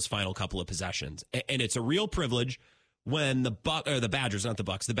defend on those final couple of possessions. And it's a real privilege when the Badgers, not the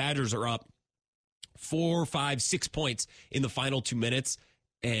Bucks, the Badgers are up 4, 5, 6 points in the final 2 minutes.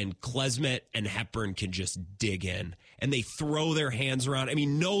 And Klesmit and Hepburn can just dig in. And they throw their hands around. I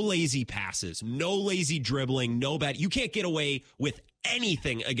mean, no lazy passes, no lazy dribbling, no bad. You can't get away with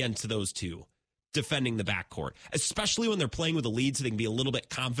anything against those two defending the backcourt, especially when they're playing with a lead so they can be a little bit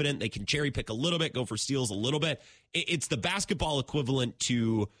confident. They can cherry pick a little bit, go for steals a little bit. It's the basketball equivalent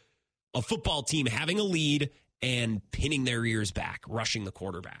to a football team having a lead and pinning their ears back, rushing the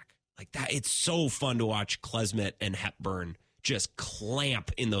quarterback. Like that, it's so fun to watch Klesmit and Hepburn just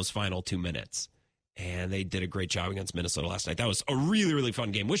clamp in those final 2 minutes. And they did a great job against Minnesota last night. That was a really, really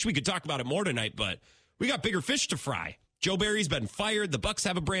fun game. Wish we could talk about it more tonight, but we got bigger fish to fry. Joe Barry's been fired. The Bucks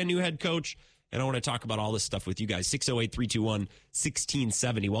have a brand new head coach. And I want to talk about all this stuff with you guys.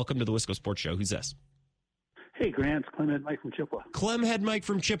 608-321-1670. Welcome to the Wisco Sports Show. Who's this? Hey, Grant. It's Clem Head Mike from Chippewa. Clem Head Mike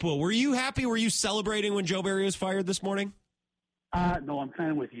from Chippewa. Were you happy? Were you celebrating when Joe Barry was fired this morning? No, I'm kind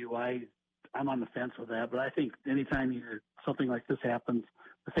of with you. I'm on the fence with that, but I think anytime something like this happens,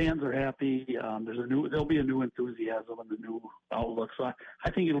 the fans are happy. There'll be a new enthusiasm and a new outlook. So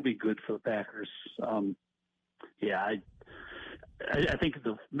I think it'll be good for the Packers. I think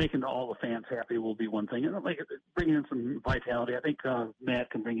making all the fans happy will be one thing, and bringing in some vitality. I think Matt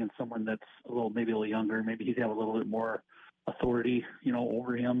can bring in someone that's maybe a little younger. Maybe he'd have a little bit more authority,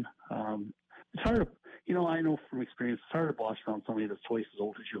 over him. It's hard to. I know from experience, it's hard to boss around somebody that's twice as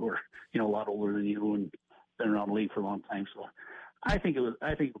old as you or, a lot older than you and been around the league for a long time. So I think it'll be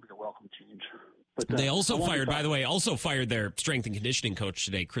a welcome change. But they also fired their strength and conditioning coach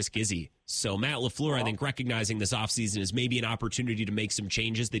today, Chris Gizzi. So Matt LaFleur, I think, recognizing this offseason is maybe an opportunity to make some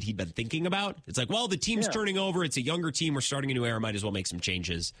changes that he'd been thinking about. It's like, well, the team's turning over. It's a younger team. We're starting a new era. Might as well make some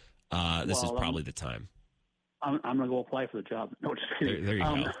changes. This is probably the time. I'm going to go apply for the job. No, just kidding. There you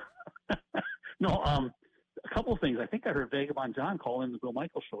go. No, a couple of things. I think I heard Vagabond John call in the Bill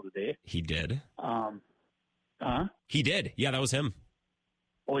Michaels show today. He did. He did. Yeah, that was him.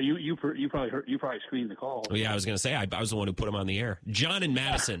 Well, you probably screened the call. Oh, yeah, I was going to say I was the one who put him on the air. John and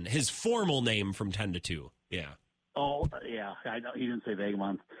Madison, his formal name from 10 to 2. Yeah. Oh, yeah. I know he didn't say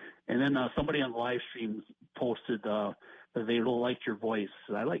Vagabond. And then somebody on the live stream posted that they really liked your voice.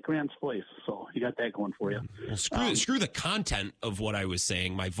 I like Grant's voice, so you got that going for you. Well, screw the content of what I was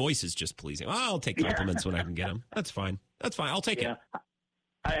saying. My voice is just pleasing. I'll take compliments when I can get them. That's fine. I'll take it.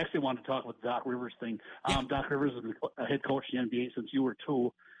 I actually wanted to talk about the Doc Rivers thing. Doc Rivers is a head coach in the NBA since you were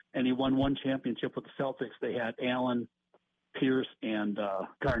 2, and he won one championship with the Celtics. They had Allen, Pierce, and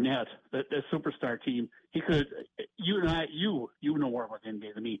Garnett, that superstar team. He could, you know more about the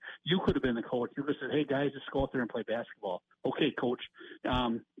NBA than me. You could have been the coach. You could have said, hey, guys, just go out there and play basketball. Okay, coach.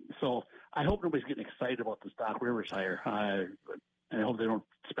 So I hope nobody's getting excited about this Doc Rivers hire. I hope they don't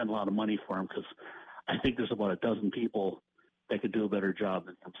spend a lot of money for him, because I think there's about a dozen people that could do a better job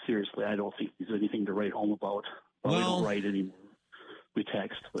than him. Seriously, I don't think there's anything to write home about. We don't write anymore. We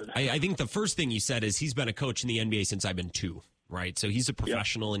text. But I think the first thing you said is he's been a coach in the NBA since I've been 2, right? So he's a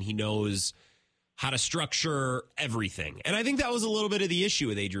professional and he knows how to structure everything. And I think that was a little bit of the issue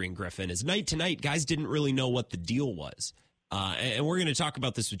with Adrian Griffin is night to night, guys didn't really know what the deal was. And we're going to talk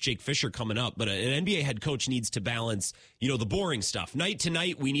about this with Jake Fischer coming up, but an NBA head coach needs to balance, the boring stuff. Night to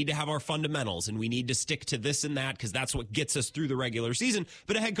night, we need to have our fundamentals and we need to stick to this and that because that's what gets us through the regular season.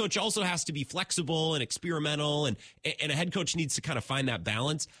 But a head coach also has to be flexible and experimental, and a head coach needs to kind of find that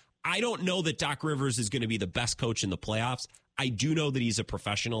balance. I don't know that Doc Rivers is going to be the best coach in the playoffs. I do know that he's a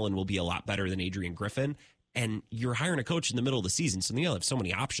professional and will be a lot better than Adrian Griffin. And you're hiring a coach in the middle of the season, so you'll have so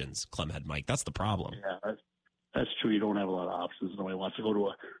many options, Clemhead Mike. That's the problem. Yeah, that's true. You don't have a lot of options. Nobody wants to go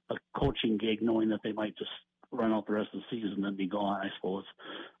to a coaching gig knowing that they might just run out the rest of the season and then be gone, I suppose.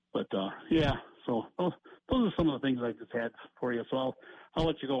 But, so those are some of the things I just had for you. So I'll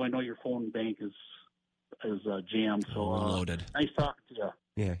let you go. I know your phone bank is jammed. So loaded. Nice talking to you.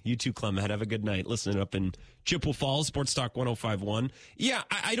 Yeah, you too, Clemhead. Have a good night. Listening up in Chippewa Falls, Sports Talk 105.1. Yeah,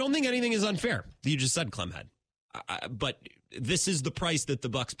 I don't think anything is unfair. You just said, Clemhead. But this is the price that the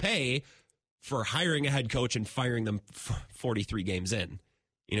Bucks pay for hiring a head coach and firing them 43 games in.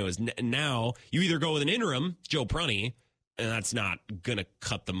 Is now you either go with an interim, Joe Prunty, and that's not going to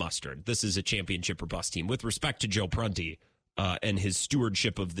cut the mustard. This is a championship or bust team. With respect to Joe Prunty and his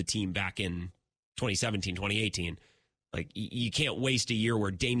stewardship of the team back in 2017, 2018, like you can't waste a year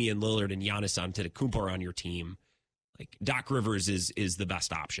where Damian Lillard and Giannis Antetokounmpo are on your team. Like Doc Rivers is the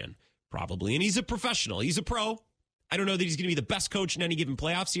best option, probably. And he's a professional. He's a pro. I don't know that he's going to be the best coach in any given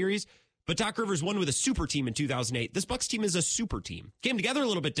playoff series, but Doc Rivers won with a super team in 2008. This Bucks team is a super team. Came together a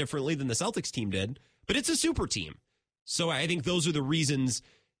little bit differently than the Celtics team did, but it's a super team. So I think those are the reasons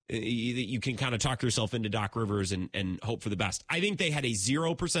that you can kind of talk yourself into Doc Rivers and hope for the best. I think they had a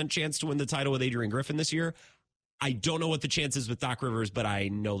 0% chance to win the title with Adrian Griffin this year. I don't know what the chance is with Doc Rivers, but I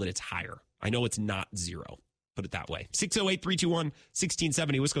know that it's higher. I know it's not 0. Put it that way. 608-321-1670,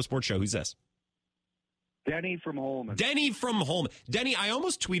 Wisco Sports Show. Who's this? Denny from Holman. Denny, I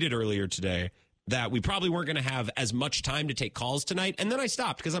almost tweeted earlier today that we probably weren't going to have as much time to take calls tonight. And then I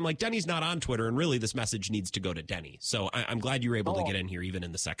stopped because I'm like, Denny's not on Twitter, and really this message needs to go to Denny. So I'm glad you were able to get in here even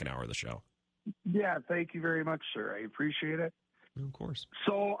in the second hour of the show. Yeah, thank you very much, sir. I appreciate it. Of course.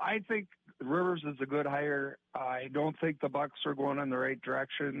 So I think Rivers is a good hire. I don't think the Bucks are going in the right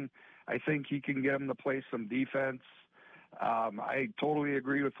direction. I think he can get them to play some defense. I totally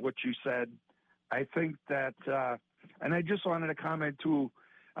agree with what you said. I think that, and I just wanted to comment too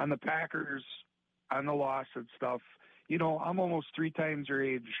on the Packers, on the loss and stuff. I'm almost 3 times your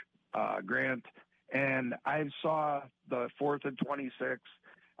age, Grant, and I saw the 4th and 26.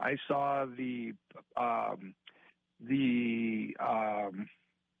 I saw the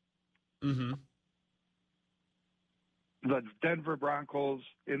Denver Broncos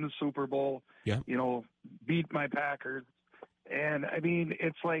in the Super Bowl. Yeah. Beat my Packers, and I mean,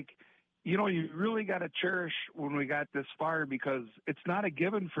 it's like, you really got to cherish when we got this far, because it's not a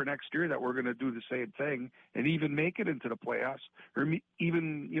given for next year that we're going to do the same thing and even make it into the playoffs or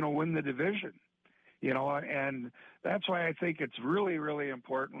even, win the division, and that's why I think it's really, really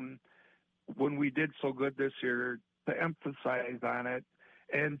important when we did so good this year to emphasize on it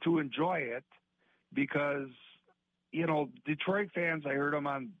and to enjoy it, because Detroit fans, I heard them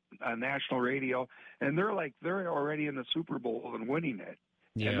on national radio, and they're already in the Super Bowl and winning it.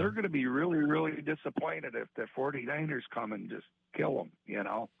 Yeah. And they're going to be really, really disappointed if the 49ers come and just kill them,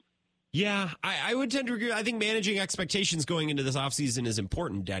 Yeah, I would tend to agree. I think managing expectations going into this offseason is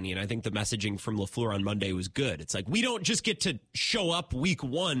important, Denny, and I think the messaging from LaFleur on Monday was good. It's like, we don't just get to show up week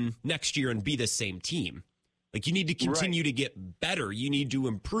 1 next year and be the same team. Like, you need to continue to get better. You need to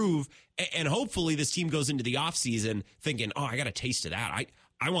improve, and hopefully this team goes into the offseason thinking, I got a taste of that.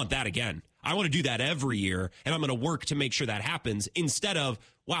 I want that again. I want to do that every year, and I'm going to work to make sure that happens instead of,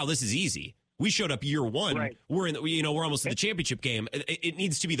 wow, this is easy. We showed up year 1. Right. We're we're almost in the championship game. It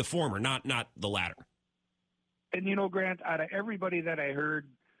needs to be the former, not the latter. And Grant, out of everybody that I heard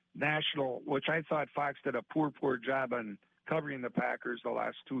national, which I thought Fox did a poor job on covering the Packers the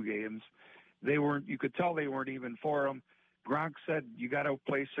last 2 games, you could tell they weren't even for them. Gronk said, you got to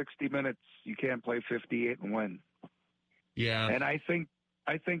play 60 minutes. You can't play 58 and win. Yeah. And I think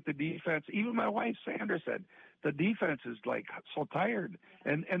the defense, even my wife Sandra said, the defense is so tired,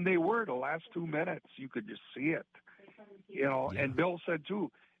 and they were the last 2 minutes. You could just see it, Yeah. And Bill said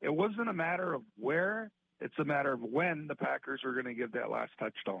too, it wasn't a matter of where, it's a matter of when the Packers are going to give that last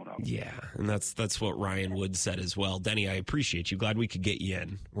touchdown up. Yeah, and that's what Ryan Wood said as well. Denny, I appreciate you. Glad we could get you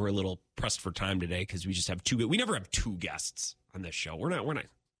in. We're a little pressed for time today because we just have 2. We never have 2 guests on this show. We're not.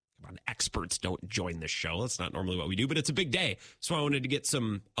 Experts don't join this show. That's not normally what we do, but it's a big day. So I wanted to get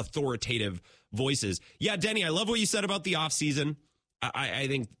some authoritative voices. Yeah, Denny, I love what you said about the offseason. I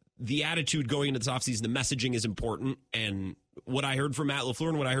think the attitude going into this offseason, the messaging is important. And what I heard from Matt LaFleur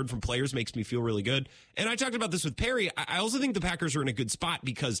and what I heard from players makes me feel really good. And I talked about this with Perri. I also think the Packers are in a good spot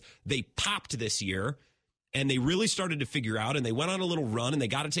because they popped this year and they really started to figure out, and they went on a little run and they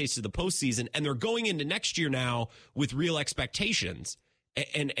got a taste of the postseason. And they're going into next year now with real expectations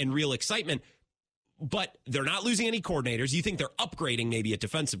and real excitement, but they're not losing any coordinators. You think they're upgrading maybe a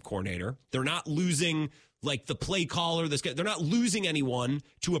defensive coordinator. They're not losing the play caller. They're not losing anyone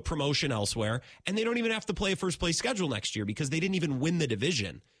to a promotion elsewhere, and they don't even have to play a first place schedule next year because they didn't even win the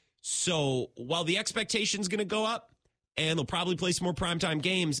division. So while the expectation's going to go up and they'll probably play some more primetime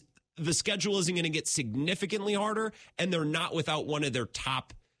games, the schedule isn't going to get significantly harder, and they're not without one of their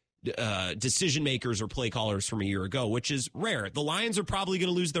top decision makers or play callers from a year ago, which is rare. The Lions are probably going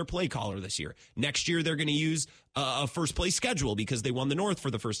to lose their play caller this year. Next year, they're going to use a first place schedule because they won the North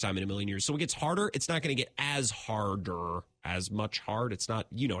for the first time in a million years. So it gets harder. It's not going to get as much hard. It's not,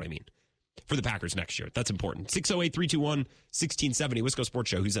 you know what I mean, for the Packers next year. That's important. 608-321-1670, Wisco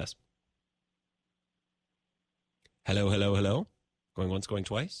Sports Show. Who's this? Hello. Going once, going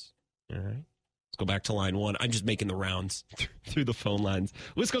twice. All right. Let's go back to line 1. I'm just making the rounds through the phone lines.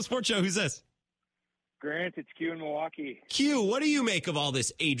 Wisco Sports Show, who's this? Grant, it's Q in Milwaukee. Q, what do you make of all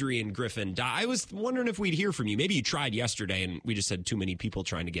this Adrian Griffin? I was wondering if we'd hear from you. Maybe you tried yesterday and we just had too many people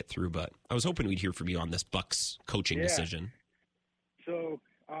trying to get through, but I was hoping we'd hear from you on this Bucs coaching decision. So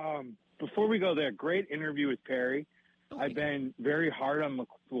before we go there, great interview with Perri. I've been very hard on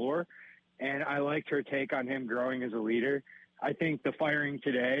LaFleur, and I liked her take on him growing as a leader. I think the firing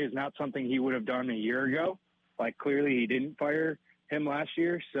today is not something he would have done a year ago. Clearly he didn't fire him last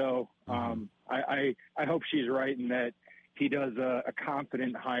year. So I hope she's right in that he does a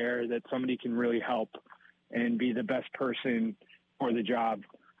confident hire, that somebody can really help and be the best person for the job.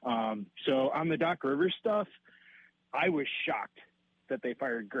 So on the Doc Rivers stuff, I was shocked that they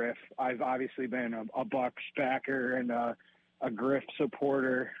fired Griff. I've obviously been a Bucs backer and a Griff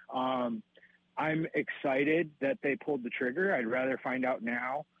supporter. I'm excited that they pulled the trigger. I'd rather find out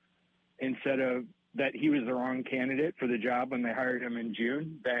now instead of that he was the wrong candidate for the job when they hired him in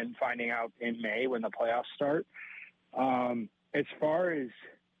June than finding out in May when the playoffs start. As far as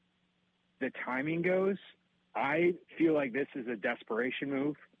the timing goes, I feel like this is a desperation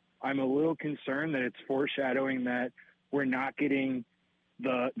move. I'm a little concerned that it's foreshadowing that we're not getting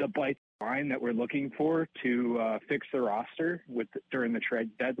the bite line that we're looking for to fix the roster during the trade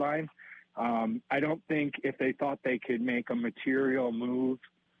deadline. I don't think if they thought they could make a material move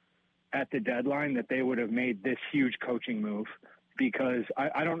at the deadline that they would have made this huge coaching move, because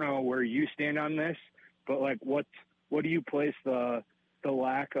I don't know where you stand on this, but what do you place the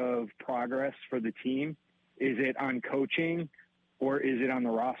lack of progress for the team? Is it on coaching or is it on the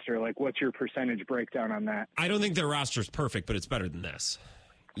roster? What's your percentage breakdown on that? I don't think their roster is perfect, but it's better than this.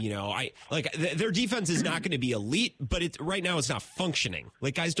 Their defense is not going to be elite, but right now it's not functioning.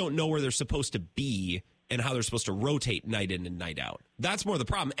 Guys don't know where they're supposed to be and how they're supposed to rotate night in and night out. That's more the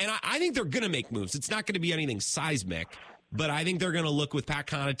problem. And I think they're going to make moves. It's not going to be anything seismic, but I think they're going to look with Pat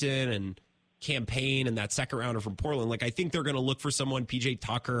Connaughton and Campaign and that second rounder from Portland. I think they're going to look for someone, PJ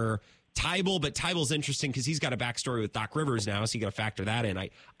Tucker, Teibel, but Teibel's interesting because he's got a backstory with Doc Rivers now, so you got to factor that in. I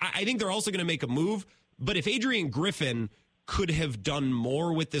think they're also going to make a move, but if Adrian Griffin could have done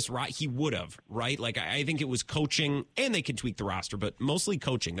more with this, he would have, right? Like, I think it was coaching, and they can tweak the roster, but mostly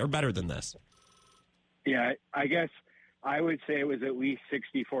coaching. They're better than this. Yeah, I guess I would say it was at least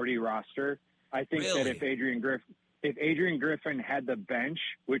 60-40 roster. I think that if Adrian Griffin had the bench,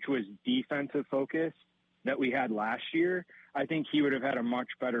 which was defensive focused, that we had last year, I think he would have had a much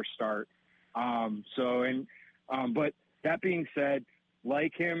better start. But that being said,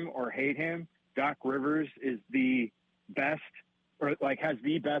 like him or hate him, Doc Rivers is the best, or like has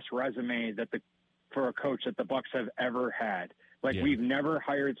the best resume for a coach that the Bucs have ever had. Like, we've never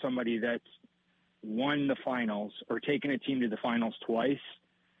hired somebody that's won the finals or taken a team to the finals twice.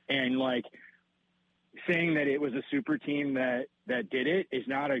 And like, saying that it was a super team that did it is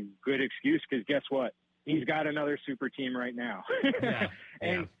not a good excuse, because guess what? He's got another super team right now.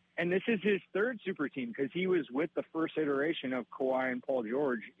 And this is his third super team, because he was with the first iteration of Kawhi and Paul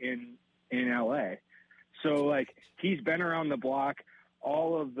George in LA. So like, he's been around the block.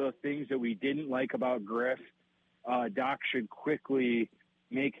 All of the things that we didn't like about Griff, Doc should quickly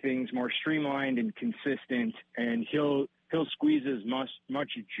make things more streamlined and consistent, and he'll squeeze as much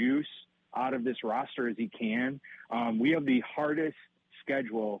juice out of this roster as he can. We have the hardest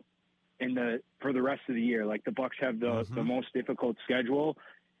schedule for the rest of the year. Like, the Bucs have the most difficult schedule,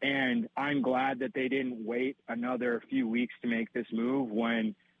 and I'm glad that they didn't wait another few weeks to make this move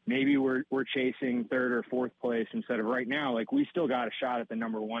when maybe we're chasing third or fourth place instead of right now. Like, we still got a shot at the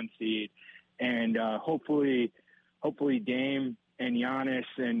number 1 seed, and hopefully Dame and Giannis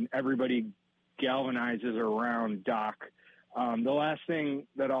and everybody galvanizes around Doc. The last thing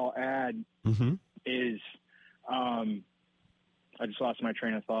that I'll add is I just lost my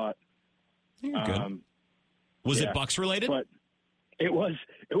train of thought. You're good. Was it Bucs related? But it was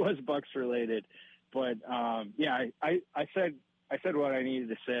Bucs related. But I said what I needed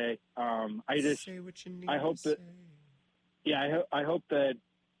to say. Say what you need I hope to that I hope that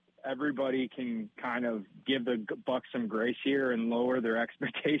everybody can kind of give the Bucs some grace here and lower their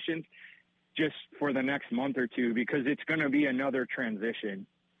expectations just for the next month or two, because it's going to be another transition.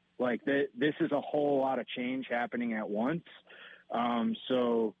 Like, this is a whole lot of change happening at once.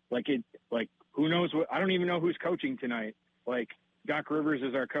 So who knows I don't even know who's coaching tonight. Like, Doc Rivers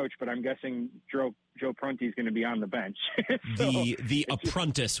is our coach, but I'm guessing Joe Prunty is going to be on the bench. The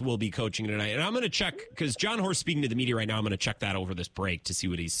apprentice will be coaching tonight. And I'm going to check, because John Horst speaking to the media right now. I'm going to check that over this break to see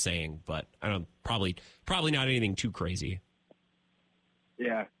what he's saying, but I don't, probably not anything too crazy.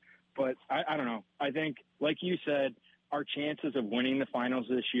 Yeah. But I don't know. I think, like you said, our chances of winning the finals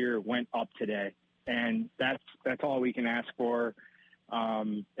this year went up today, and that's all we can ask for.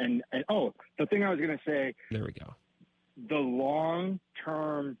 The thing I was going to say. There we go. The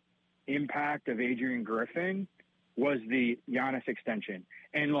long-term impact of Adrian Griffin was the Giannis extension,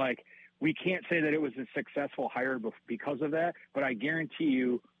 and like, we can't say that it was a successful hire because of that. But I guarantee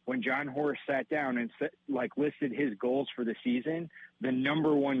you, when John Horst sat down and listed his goals for the season, the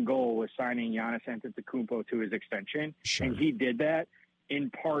number 1 goal was signing Giannis Antetokounmpo to his extension. Sure. And he did that in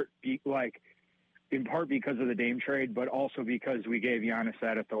part because of the Dame trade, but also because we gave Giannis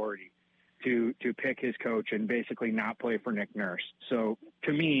that authority to pick his coach and basically not play for Nick Nurse. So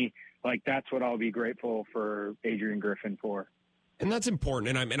to me, like, that's what I'll be grateful for Adrian Griffin for. And that's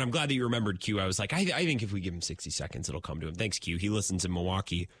important. And I'm glad that you remembered Q. I was like, I think if we give him 60 seconds, it'll come to him. Thanks, Q. He listens in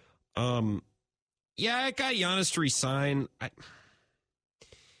Milwaukee. I got Giannis to resign.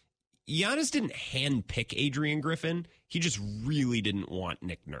 Giannis didn't handpick Adrian Griffin. He just really didn't want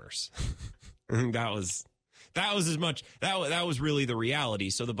Nick Nurse. I think that was as much. That was really the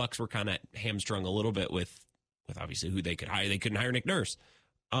reality. So the Bucs were kind of hamstrung a little bit with obviously who they could hire. They couldn't hire Nick Nurse.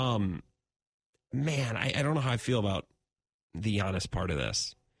 Man, I don't know how I feel about the Giannis part of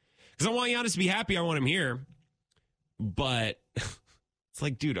this, because I want Giannis to be happy. I want him here, but it's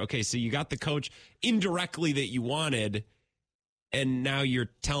like, dude, okay, so you got the coach indirectly that you wanted, and now you're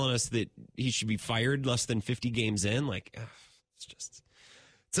telling us that he should be fired less than 50 games in. Like, it's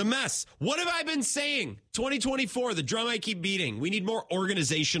a mess. What have I been saying? 2024, the drum I keep beating. We need more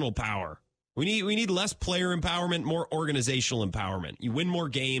organizational power. We need less player empowerment, more organizational empowerment. You win more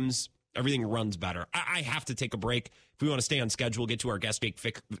games, everything runs better. I have to take a break. If we want to stay on schedule, get to our guest,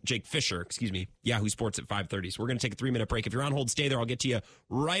 Jake Fischer, Yahoo Sports at 5:30. So we're going to take a 3-minute break. If you're on hold, stay there. I'll get to you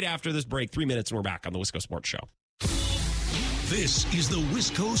right after this break. 3 minutes, and we're back on the Wisco Sports Show. This is the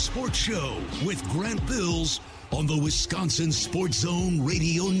Wisco Sports Show with Grant Bills on the Wisconsin Sports Zone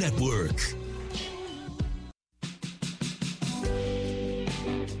Radio Network.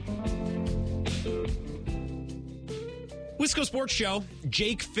 Wisco Sports Show.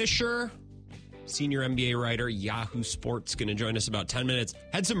 Jake Fischer, senior NBA writer, Yahoo Sports, going to join us about 10 minutes.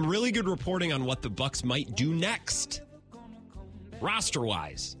 Had some really good reporting on what the Bucks might do next.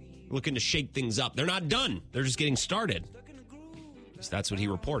 Roster-wise, looking to shake things up. They're not done. They're just getting started. So that's what he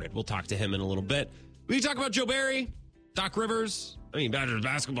reported. We'll talk to him in a little bit. We can talk about Joe Barry, Doc Rivers. I mean, Badgers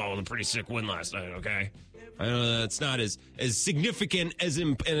basketball was a pretty sick win last night, okay? I know that's not as significant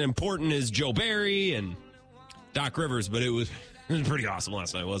and important as Joe Barry and Doc Rivers, but it was pretty awesome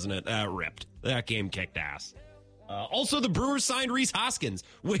last night, wasn't it? Ripped. That game kicked ass. Also, the Brewers signed Rhys Hoskins,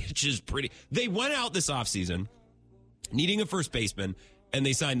 which is pretty. They went out this offseason needing a first baseman, and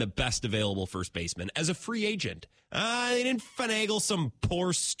they signed the best available first baseman as a free agent. They didn't finagle some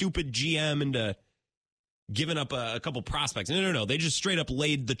poor, stupid GM into giving up a couple prospects. No. They just straight up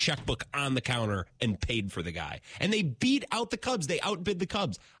laid the checkbook on the counter and paid for the guy. And they beat out the Cubs. They outbid the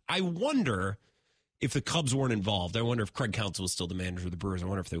Cubs. I wonder if the Cubs weren't involved. I wonder if Craig Counsell was still the manager of the Brewers. I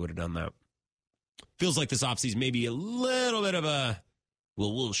wonder if they would have done that. Feels like this offseason maybe a little bit of a,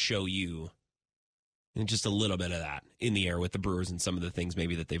 we'll show you. And just a little bit of that in the air with the Brewers and some of the things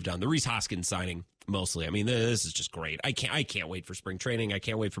maybe that they've done. The Rhys Hoskins signing mostly. I mean, this is just great. I can't wait for spring training. I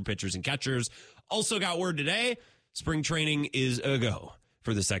can't wait for pitchers and catchers. Also got word today, spring training is a go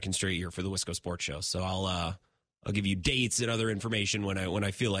for the second straight year for the Wisco Sports Show. So I'll give you dates and other information when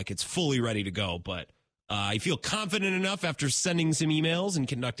I feel like it's fully ready to go. But I feel confident enough after sending some emails and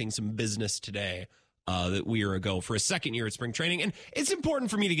conducting some business today that we are a go for a second year at spring training. And it's important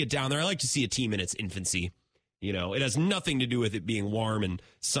for me to get down there. I like to see a team in its infancy. You know, it has nothing to do with it being warm and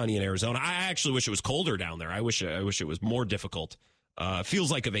sunny in Arizona. I actually wish it was colder down there. I wish it was more difficult. Feels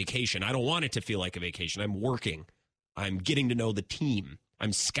like a vacation. I don't want it to feel like a vacation. I'm working. I'm getting to know the team.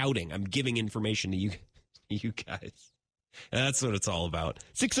 I'm scouting. I'm giving information to you guys. And that's what it's all about.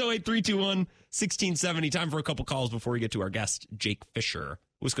 608-321-1670. Time for a couple calls before we get to our guest, Jake Fischer.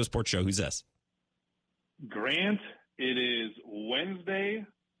 Wisco Sports Show. Who's this? Grant, it is Wednesday.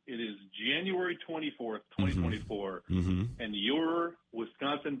 It is January 24th, 2024, and your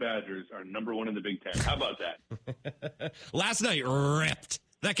Wisconsin Badgers are number one in the Big Ten. How about that? Last night ripped.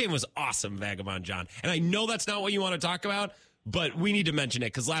 That game was awesome, Vagabond John. And I know that's not what you want to talk about, but we need to mention it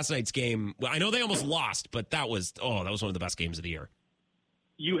because last night's game, I know they almost lost, but that was one of the best games of the year.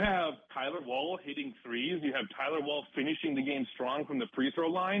 You have Tyler Wall hitting threes. You have Tyler Wall finishing the game strong from the free throw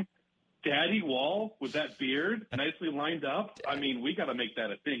line. Daddy Wall with that beard nicely lined up. I mean, we got to make that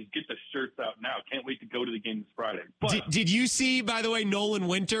a thing. Get the shirts out now. Can't wait to go to the game this Friday. But did you see, by the way, Nolan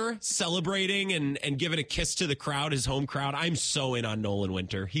Winter celebrating and giving a kiss to the crowd, his home crowd? I'm so in on Nolan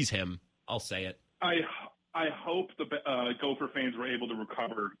Winter. He's him. I'll say it. I hope the Gopher fans were able to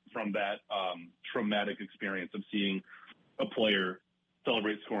recover from that traumatic experience of seeing a player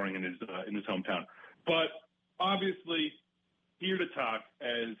celebrate scoring in his hometown. But obviously, here to talk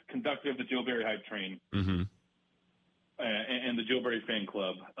as conductor of the Joe Barry Hype Train and the Joe Barry Fan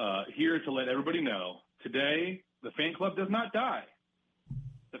Club, here to let everybody know, today the fan club does not die.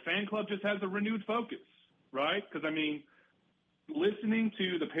 The fan club just has a renewed focus, right? Because, I mean, listening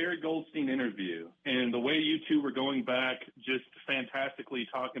to the Perri Goldstein interview and the way you two were going back just fantastically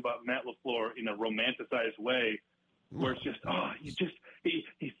talking about Matt LaFleur in a romanticized way, where it's just,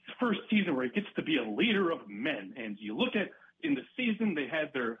 his first season where he gets to be a leader of men. And you look at, in the season, they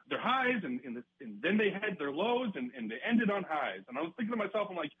had their highs, and then they had their lows, and they ended on highs. And I was thinking to myself,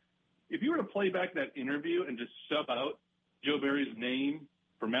 I'm like, if you were to play back that interview and just sub out Joe Barry's name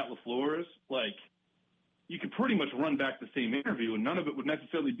for Matt LaFleur's, like, you could pretty much run back the same interview, and none of it would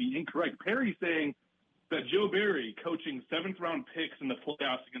necessarily be incorrect. Perry saying that Joe Barry, coaching seventh-round picks in the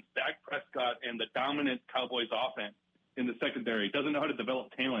playoffs against Dak Prescott and the dominant Cowboys offense in the secondary, doesn't know how to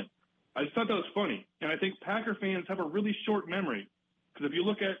develop talent. I just thought that was funny. And I think Packer fans have a really short memory, because if you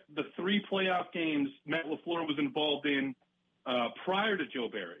look at the 3 playoff games Matt LaFleur was involved in prior to Joe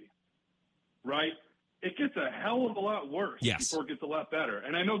Barry, right, it gets a hell of a lot worse before it gets a lot better.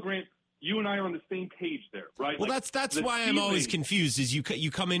 And I know, Grant, you and I are on the same page there, right? Well, like, that's why I'm always confused is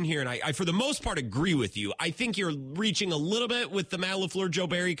you come in here, and I, for the most part, agree with you. I think you're reaching a little bit with the Matt LaFleur, Joe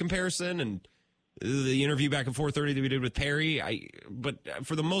Barry comparison, and the interview back at 4:30 that we did with Perry, but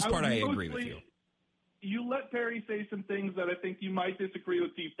for the most part, I agree with you. You let Perry say some things that I think you might disagree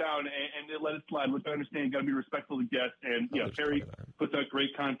with deep down, and they let it slide, which I understand. You got to be respectful to guests. And yeah, Perry puts out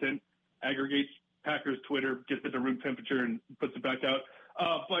great content, aggregates Packers Twitter, gets it to room temperature, and puts it back out.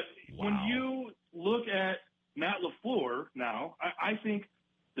 But when you look at Matt LaFleur now, I think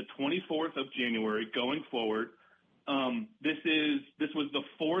the 24th of January going forward. This was the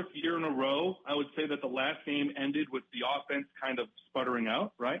 4th year in a row. I would say that the last game ended with the offense kind of sputtering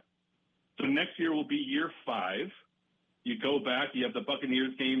out, right? So next year will be year 5. You go back, you have the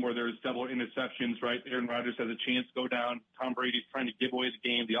Buccaneers game where there's several interceptions, right? Aaron Rodgers has a chance to go down. Tom Brady's trying to give away the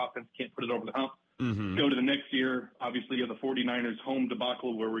game. The offense can't put it over the hump. Mm-hmm. Go to the next year. Obviously, you have the 49ers home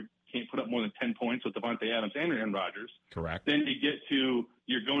debacle where we can't put up more than 10 points with Devontae Adams and Aaron Rodgers. Correct. Then you get to,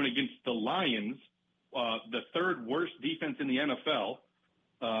 you're going against the Lions, the third worst defense in the NFL,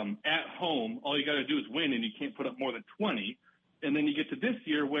 at home. All you got to do is win, and you can't put up more than 20. And then you get to this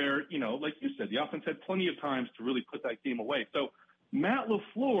year where, like you said, the offense had plenty of times to really put that game away. So Matt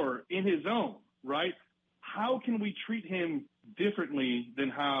LaFleur in his own, right? How can we treat him differently than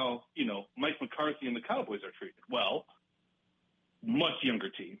how, Mike McCarthy and the Cowboys are treated? Well, much younger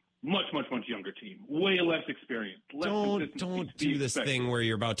team. Much younger team. Way less experience. Don't do this thing where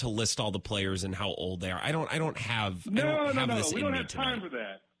you're about to list all the players and how old they are. I don't have No. this We in don't me have time tonight. for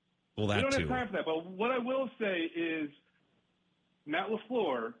that. Well, that we don't too. have time for that. But what I will say is Matt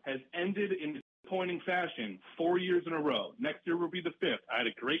LaFleur has ended in disappointing fashion 4 years in a row. Next year will be the fifth. I had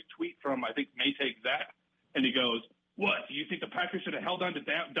a great tweet from, I think, Maytag Zach, and he goes, "What, do you think the Packers should have held on to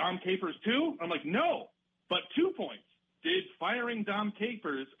Dom Capers too?" I'm like, no, but 2 points. Did firing Dom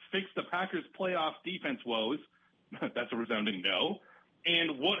Capers fix the Packers' playoff defense woes? That's a resounding no.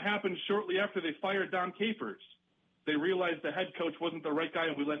 And what happened shortly after they fired Dom Capers? They realized the head coach wasn't the right guy,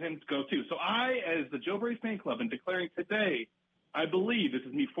 and we let him go too. So I, as the Joe Barry fan club, and declaring today, I believe, this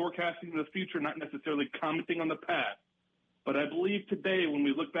is me forecasting the future, not necessarily commenting on the past, but I believe today when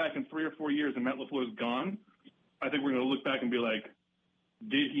we look back in 3 or 4 years and Matt LaFleur's gone, I think we're going to look back and be like,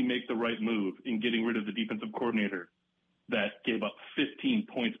 did he make the right move in getting rid of the defensive coordinator that gave up 15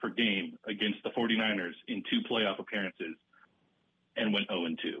 points per game against the 49ers in 2 playoff appearances and went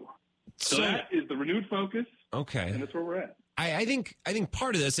 0-2? So that is the renewed focus. Okay. And that's where we're at. I think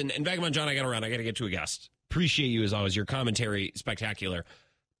part of this, and Vagabond John, I got to run. I got to get to a guest. Appreciate you as always. Your commentary, spectacular.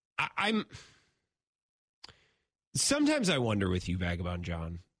 Sometimes I wonder with you, Vagabond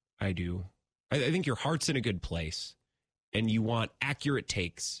John. I do. I think your heart's in a good place, and you want accurate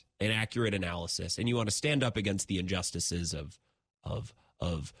takes and accurate analysis, and you want to stand up against the injustices of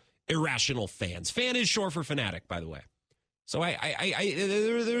irrational fans. Fan is short for fanatic, by the way. So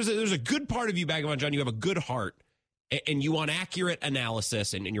there's a good part of you, Vagabond John. You have a good heart, and you want accurate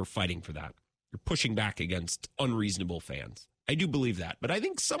analysis, and you're fighting for that. You're pushing back against unreasonable fans. I do believe that. But I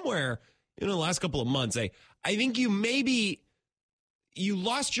think somewhere in the last couple of months, I think you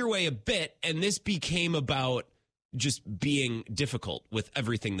lost your way a bit, and this became about just being difficult with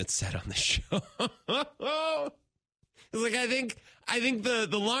everything that's said on the show. It's like I think the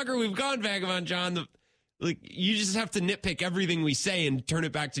longer we've gone, Vagabond John, you just have to nitpick everything we say and turn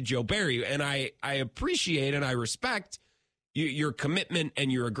it back to Joe Barry. And I appreciate and I respect your commitment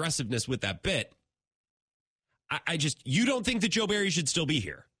and your aggressiveness with that bit. You don't think that Joe Barry should still be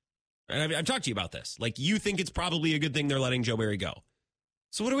here. And I've talked to you about this. Like, you think it's probably a good thing they're letting Joe Barry go.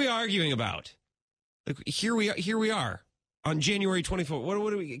 So what are we arguing about? Like, here we are on January 24th.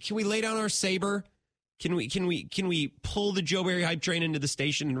 What do we? Can we lay down our saber? Can we pull the Joe Barry hype train into the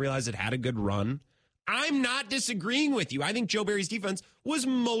station and realize it had a good run? I'm not disagreeing with you. I think Joe Barry's defense was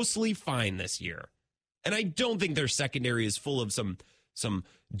mostly fine this year. And I don't think their secondary is full of some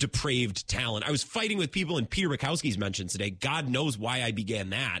depraved talent. I was fighting with people in Peter Bukowski's mentions today. God knows why I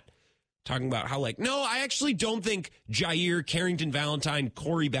began that. Talking about how, no, I actually don't think Jair, Carrington Valentine,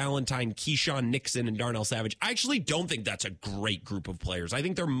 Corey Ballantyne, Keyshawn Nixon, and Darnell Savage, I actually don't think that's a great group of players. I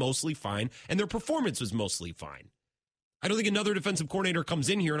think they're mostly fine, and their performance was mostly fine. I don't think another defensive coordinator comes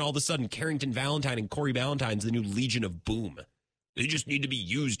in here and all of a sudden Carrington Valentine and Corey Ballantyne's the new Legion of Boom. They just need to be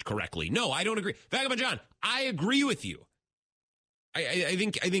used correctly. No, I don't agree. Vagabond John, I agree with you. I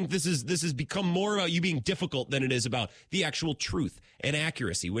think this has become more about you being difficult than it is about the actual truth and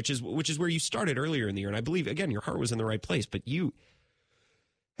accuracy, which is where you started earlier in the year. And I believe, again, your heart was in the right place, but I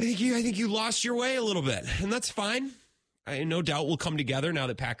think you lost your way a little bit, and that's fine. I no doubt we'll come together now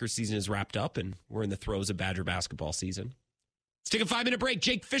that Packers season is wrapped up and we're in the throes of Badger basketball season. Let's take a 5-minute break.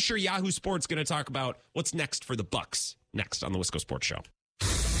 Jake Fischer, Yahoo Sports, going to talk about what's next for the Bucks next on the Wisco Sports Show.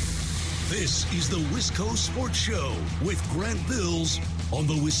 This is the Wisco Sports Show with Grant Bills on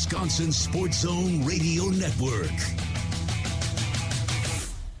the Wisconsin Sports Zone Radio Network.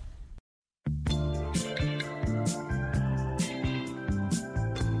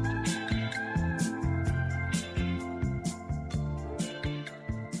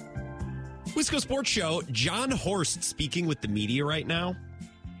 Wisco Sports Show, John Horst speaking with the media right now.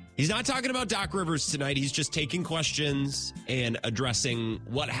 He's not talking about Doc Rivers tonight. He's just taking questions and addressing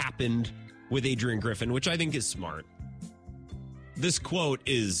what happened with Adrian Griffin, which I think is smart. This quote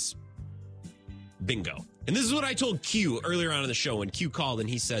is bingo. And this is what I told Q earlier on in the show when Q called and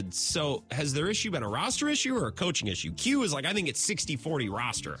he said, so has their issue been a roster issue or a coaching issue? Q is like, I think it's 60-40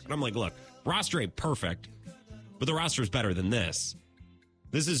 roster. And I'm like, look, roster ain't perfect, but the roster is better than this.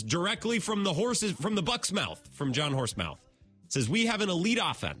 This is directly from the Bucks' mouth, from John Horst's mouth. It says, we have an elite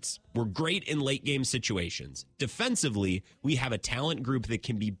offense. We're great in late game situations. Defensively, we have a talent group that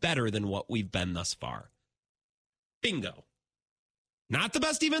can be better than what we've been thus far. Bingo. Not the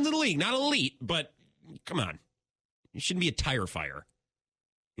best defense in the league, not elite, but come on. You shouldn't be a tire fire.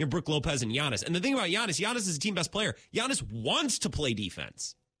 You're Brook Lopez and Giannis. And the thing about Giannis is a team best player. Giannis wants to play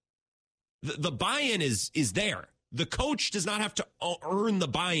defense. The buy-in is there. The coach does not have to earn the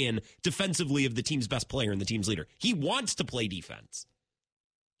buy-in defensively of the team's best player and the team's leader. He wants to play defense.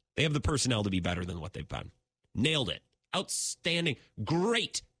 They have the personnel to be better than what they've been. Nailed it. Outstanding.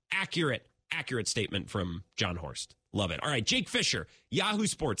 Great. Accurate statement from John Horst. Love it. All right, Jake Fischer, Yahoo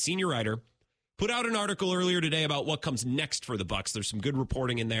Sports senior writer, put out an article earlier today about what comes next for the Bucks. There's some good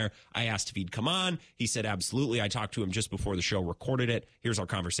reporting in there. I asked if he'd come on. He said absolutely. I talked to him just before the show recorded it. Here's our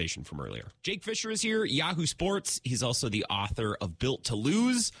conversation from earlier. Jake Fischer is here, Yahoo Sports. He's also the author of Built to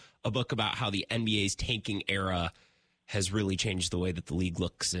Lose, a book about how the NBA's tanking era has really changed the way that the league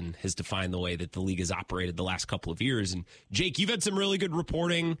looks and has defined the way that the league has operated the last couple of years. And Jake, you've had some really good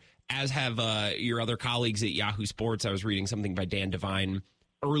reporting, as have your other colleagues at Yahoo Sports. I was reading something by Dan Devine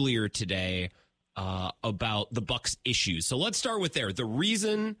earlier today about the Bucks' issues. So let's start with there. The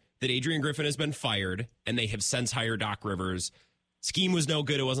reason that Adrian Griffin has been fired, and they have since hired Doc Rivers, scheme was no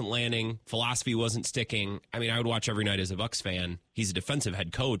good. It wasn't landing. Philosophy wasn't sticking. I mean, I would watch every night as a Bucks fan. He's a defensive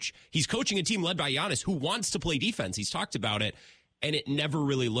head coach. He's coaching a team led by Giannis who wants to play defense. He's talked about it, and it never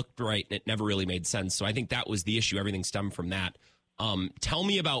really looked right, and it never really made sense. So I think that was the issue. Everything stemmed from that. Tell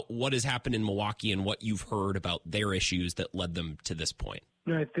me about what has happened in Milwaukee and what you've heard about their issues that led them to this point.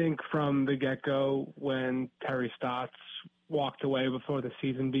 I think from the get-go, when Terry Stotts walked away before the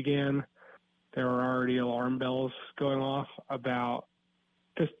season began, there were already alarm bells going off about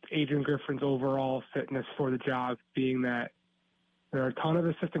just Adrian Griffin's overall fitness for the job, being that there are a ton of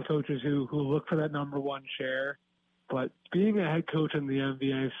assistant coaches who look for that number one chair, but being a head coach in the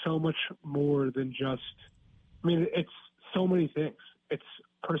NBA is so much more than just, it's so many things. It's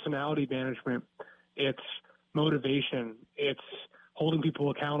personality management. It's motivation. It's holding people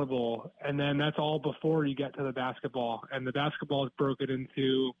accountable. And then that's all before you get to the basketball. And the basketball is broken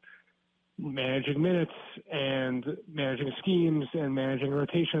into managing minutes and managing schemes and managing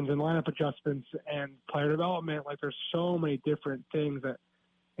rotations and lineup adjustments and player development. Like, there's so many different things that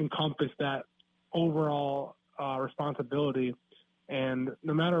encompass that overall responsibility. And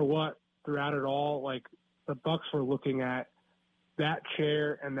no matter what, throughout it all, like, the Bucks were looking at that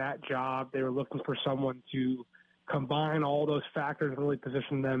chair and that job. They were looking for someone to combine all those factors and really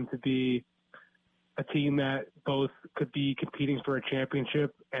position them to be a team that both could be competing for a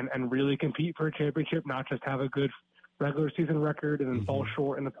championship and really compete for a championship, not just have a good regular season record and then fall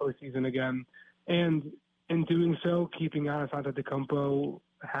short in the postseason again. And in doing so, keeping Giannis Antetokounmpo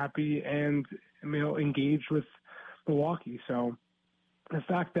happy and, engaged with Milwaukee. So the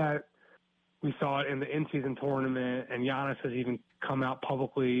fact that we saw it in the in-season tournament, and Giannis has even come out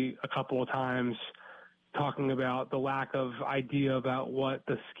publicly a couple of times talking about the lack of idea about what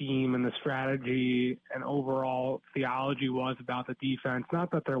the scheme and the strategy and overall theology was about the defense. Not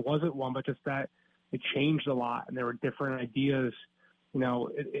that there wasn't one, but just that it changed a lot and there were different ideas.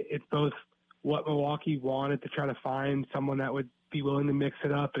 It's both what Milwaukee wanted to try to find someone that would be willing to mix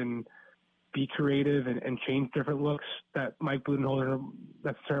it up and be creative and change different looks that Mike Budenholzer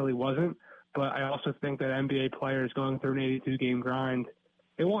necessarily wasn't. But I also think that NBA players going through an 82-game grind,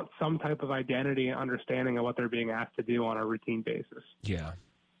 they want some type of identity and understanding of what they're being asked to do on a routine basis. Yeah.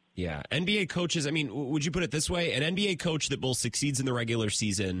 NBA coaches, would you put it this way? An NBA coach that both succeeds in the regular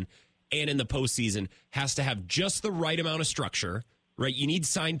season and in the postseason has to have just the right amount of structure, right? You need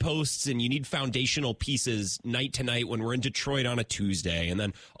signposts and you need foundational pieces night to night when we're in Detroit on a Tuesday and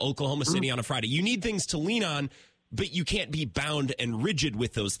then Oklahoma City on a Friday. You need things to lean on, but you can't be bound and rigid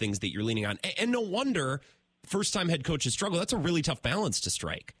with those things that you're leaning on. And no wonder first-time head coaches struggle. That's a really tough balance to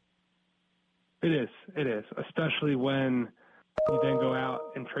strike. It is, especially when you then go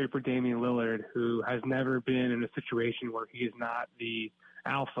out and trade for Damian Lillard, who has never been in a situation where he is not the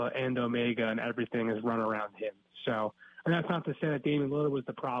alpha and omega and everything is run around him. So, and that's not to say that Damian Lillard was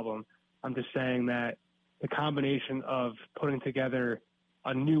the problem. I'm just saying that the combination of putting together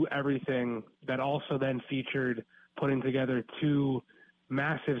a new everything that also then featured putting together two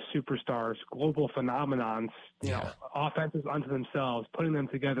massive superstars, global phenomenons, offenses unto themselves, putting them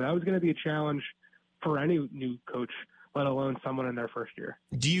together. That was going to be a challenge for any new coach let alone someone in their first year.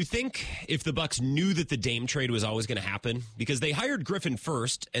 Do you think if the Bucks knew that the Dame trade was always going to happen, because they hired Griffin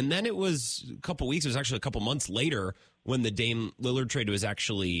first, and then it was a couple weeks, it was actually a couple months later when the Dame Lillard trade was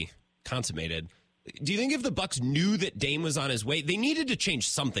actually consummated. Do you think if the Bucks knew that Dame was on his way, they needed to change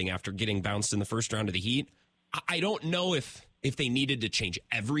something after getting bounced in the first round of the Heat? I don't know if they needed to change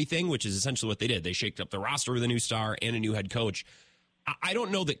everything, which is essentially what they did. They shaked up the roster with a new star and a new head coach. I don't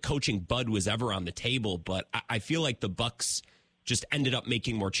know that coaching Bud was ever on the table, but I feel like the Bucks just ended up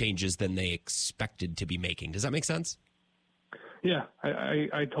making more changes than they expected to be making. Does that make sense? Yeah,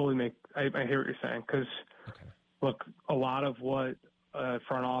 I totally I hear what you're saying. Because, look, a lot of what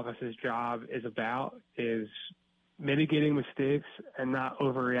front office's job is about is mitigating mistakes and not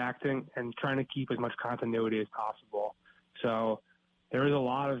overreacting and trying to keep as much continuity as possible. So there was a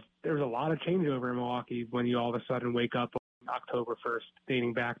lot of changeover in Milwaukee when you all of a sudden wake up on October 1st,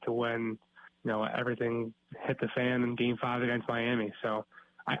 dating back to when everything hit the fan in Game 5 against Miami. So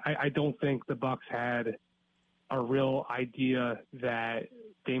I don't think the Bucks had a real idea that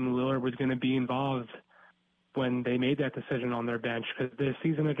Damian Lillard was going to be involved when they made that decision on their bench, because the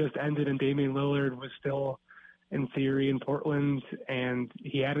season had just ended and Damian Lillard was still in theory in Portland, and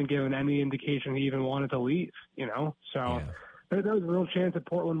he hadn't given any indication he even wanted to leave, So there was a real chance that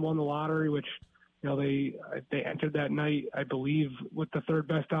Portland won the lottery, which, they entered that night, I believe, with the third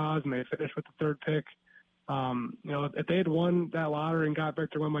best odds, and they finished with the third pick. If they had won that lottery and got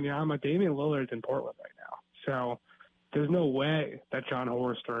Victor Wembanyama, Damian Lillard's in Portland right now. So there's no way that John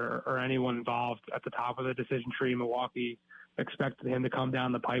Horst or anyone involved at the top of the decision tree in Milwaukee expected him to come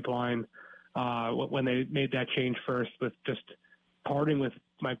down the pipeline when they made that change first with just parting with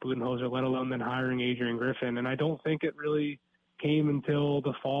Mike Budenholzer, let alone then hiring Adrian Griffin. And I don't think it really came until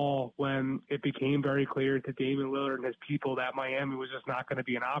the fall when it became very clear to Damian Lillard and his people that Miami was just not going to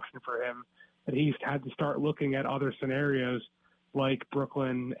be an option for him, that he had to start looking at other scenarios like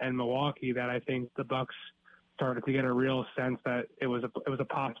Brooklyn and Milwaukee, that I think the Bucks started to get a real sense that it was a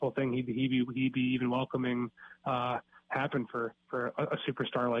possible thing he'd be even welcoming happen for a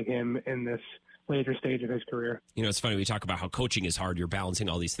superstar like him in this later stage of his career. It's funny, we talk about how coaching is hard. You're balancing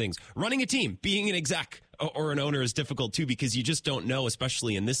all these things. Running a team, being an exec or an owner is difficult too, because you just don't know,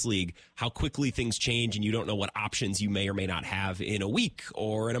 especially in this league, how quickly things change, and you don't know what options you may or may not have in a week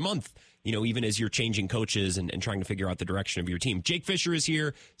or in a month, even as you're changing coaches and trying to figure out the direction of your team. Jake Fischer is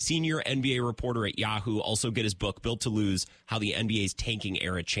here, senior NBA reporter at Yahoo. Also get his book, Built to Lose, How the NBA's Tanking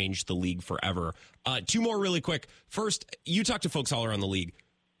Era Changed the League Forever. Two more really quick. First, you talk to folks all around the league.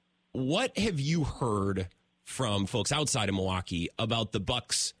 What have you heard from folks outside of Milwaukee about the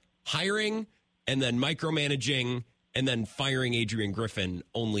Bucks hiring and then micromanaging and then firing Adrian Griffin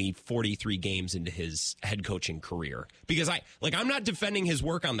only 43 games into his head coaching career? Because I'm not defending his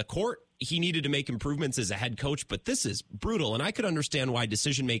work on the court. He needed to make improvements as a head coach, but this is brutal. And I could understand why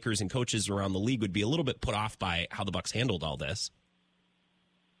decision makers and coaches around the league would be a little bit put off by how the Bucks handled all this.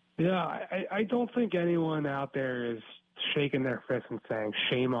 Yeah, I don't think anyone out there is shaking their fist and saying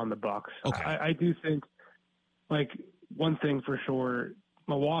shame on the Bucks. Okay. I do think, one thing for sure,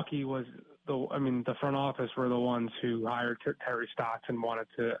 Milwaukee was the front office were the ones who hired Terry Stotts and wanted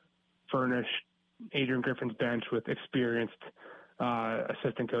to furnish Adrian Griffin's bench with experienced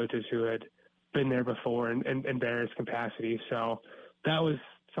assistant coaches who had been there before in various capacities. So that was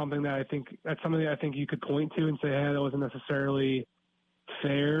something that I think you could point to and say, hey, that wasn't necessarily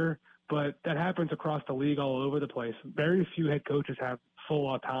fair. But that happens across the league all over the place. Very few head coaches have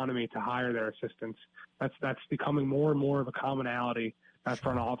full autonomy to hire their assistants. That's becoming more and more of a commonality as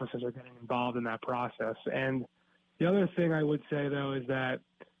front offices are getting involved in that process. And the other thing I would say, though, is that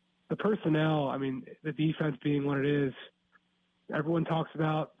the personnel, the defense being what it is, everyone talks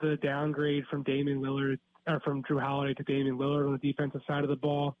about the downgrade from Damian Lillard, or from Drew Holiday to Damian Lillard on the defensive side of the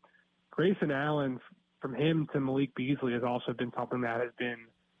ball. Grayson Allen, from him to Malik Beasley, has also been something that has been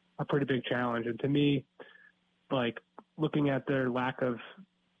a pretty big challenge. And to me, looking at their lack of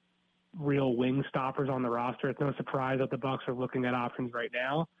real wing stoppers on the roster, it's no surprise that the Bucks are looking at options right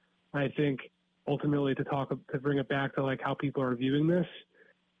now. I think ultimately to bring it back to how people are viewing this,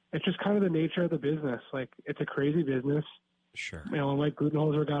 it's just kind of the nature of the business. It's a crazy business. Sure. When Mike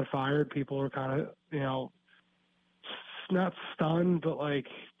Budenholzer got fired, people were kind of, not stunned, but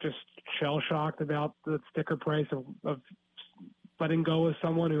just shell shocked about the sticker price of letting go of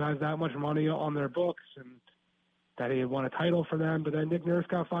someone who has that much money on their books, and that he had won a title for them. But then Nick Nurse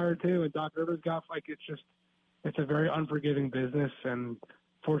got fired too, and Doc Rivers got it's a very unforgiving business. And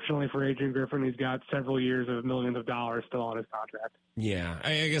fortunately for Adrian Griffin, he's got several years of millions of dollars still on his contract. Yeah,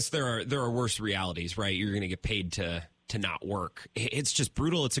 I guess there are worse realities, right? You're going to get paid to to not work. It's just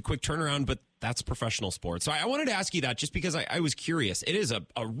brutal. It's a quick turnaround, but that's professional sports. So I wanted to ask you that just because I was curious. It is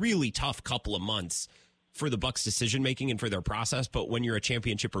a really tough couple of months for the Bucs decision-making and for their process, but when you're a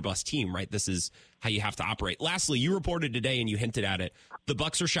championship or bust team, right, this is how you have to operate. Lastly, you reported today, and you hinted at it, the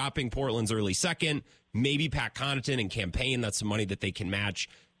Bucs are shopping Portland's early second, maybe Pat Connaughton and campaign. That's some money that they can match.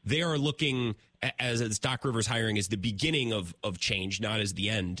 They are looking, as Doc Rivers hiring, as the beginning of change, not as the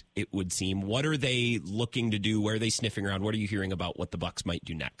end, it would seem. What are they looking to do? Where are they sniffing around? What are you hearing about what the Bucs might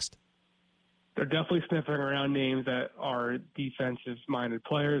do next? They're definitely sniffing around names that are defensive-minded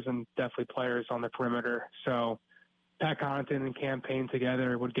players and definitely players on the perimeter. So Pat Connaughton and campaign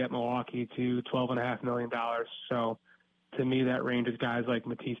together would get Milwaukee to $12.5 million. So to me, that ranges guys like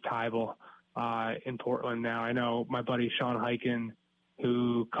Matisse Thybulle in Portland now. I know my buddy Sean Hyken,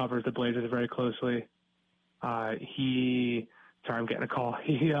 who covers the Blazers very closely, sorry, I'm getting a call.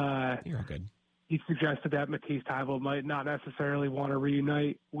 You're all good. He suggested that Matisse Thybulle might not necessarily want to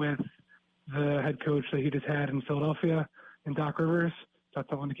reunite with the head coach that he just had in Philadelphia and Doc Rivers. That's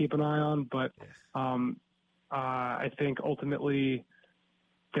someone to keep an eye on. But I think ultimately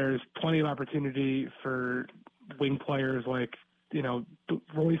there's plenty of opportunity for wing players like,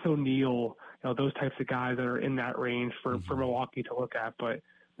 Royce O'Neal, those types of guys that are in that range for Milwaukee to look at. But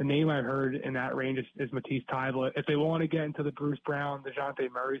the name I've heard in that range is Matisse Thybulle. If they want to get into the Bruce Brown,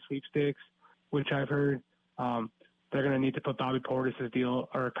 DeJounte Murray sweepstakes, which I've heard, they're going to need to put Bobby Portis's deal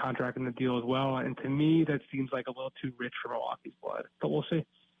or contract in the deal as well. And to me, that seems like a little too rich for Milwaukee's blood. But we'll see.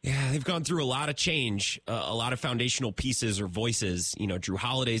 Yeah, they've gone through a lot of change, a lot of foundational pieces or voices. Drew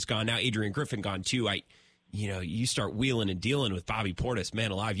Holiday's gone now, Adrian Griffin gone too. You start wheeling and dealing with Bobby Portis,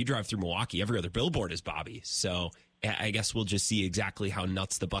 man alive. You drive through Milwaukee, every other billboard is Bobby. So I guess we'll just see exactly how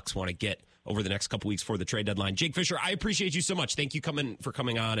nuts the Bucs want to get over the next couple weeks for the trade deadline. Jake Fischer, I appreciate you so much. Thank you for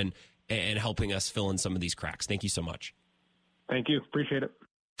coming on and helping us fill in some of these cracks. Thank you so much. Thank you. Appreciate it.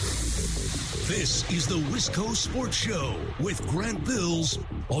 This is the Wisco Sports Show with Grant Bills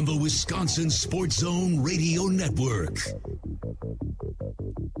on the Wisconsin Sports Zone Radio Network.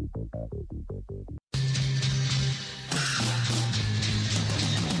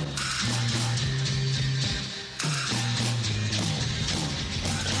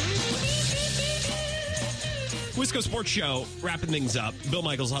 Wisco Sports Show, wrapping things up. Bill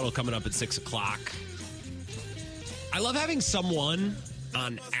Michaels Huddle coming up at 6 o'clock. I love having someone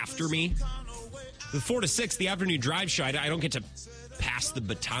on after me. The 4 to 6, the afternoon drive show, I don't get to pass the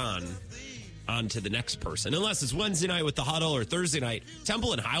baton on to the next person. Unless it's Wednesday night with the Huddle or Thursday night.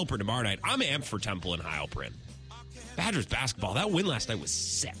 Temple and Heilprin tomorrow night. I'm amped for Temple and Heilprin. Badgers basketball, that win last night was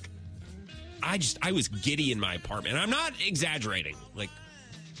sick. I was giddy in my apartment. And I'm not exaggerating.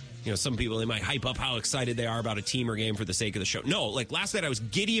 Some people, they might hype up how excited they are about a team or game for the sake of the show. No, last night I was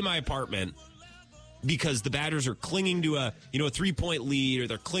giddy in my apartment because the Badgers are clinging to a 3-point lead, or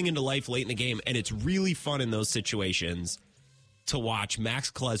they're clinging to life late in the game. And it's really fun in those situations to watch Max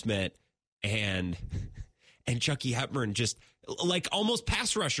Klesmet and Chucky Hepburn just like almost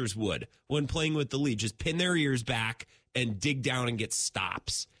pass rushers would when playing with the lead, just pin their ears back and dig down and get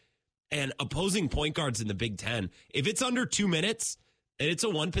stops. And opposing point guards in the Big Ten, if it's under 2 minutes and it's a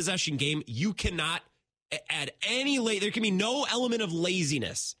one-possession game, you cannot add there can be no element of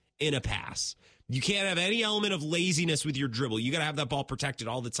laziness in a pass. You can't have any element of laziness with your dribble. You got to have that ball protected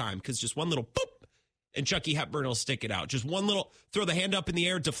all the time, because just one little boop, and Chucky Hepburn will stick it out. Just one little, throw the hand up in the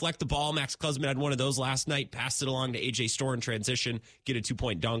air, deflect the ball. Max Klesmet had one of those last night, passed it along to A.J. Storr in transition, get a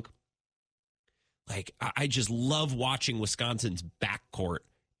 2-point dunk. I just love watching Wisconsin's backcourt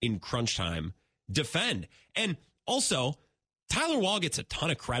in crunch time defend. And also, Tyler Wall gets a ton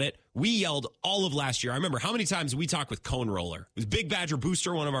of credit. We yelled all of last year. I remember how many times we talked with Cone Roller. It was Big Badger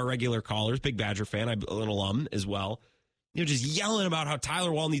Booster, one of our regular callers, big Badger fan, I'm an alum as well. Just yelling about how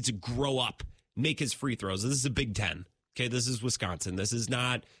Tyler Wall needs to grow up, make his free throws. This is a Big Ten. Okay, this is Wisconsin. This is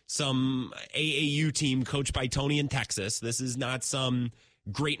not some AAU team coached by Tony in Texas. This is not some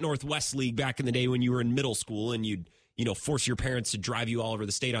Great Northwest League back in the day when you were in middle school and you'd force your parents to drive you all over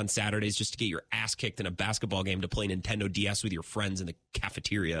the state on Saturdays just to get your ass kicked in a basketball game to play Nintendo DS with your friends in the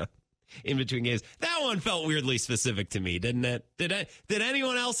cafeteria in between games. That one felt weirdly specific to me, didn't it? Did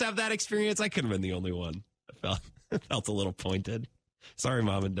anyone else have that experience? I couldn't have been the only one. I felt a little pointed. Sorry,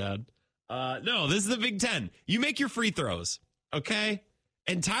 Mom and Dad. No, this is the Big Ten. You make your free throws, okay?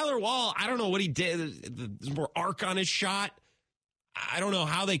 And Tyler Wall, I don't know what he did. There's more arc on his shot. I don't know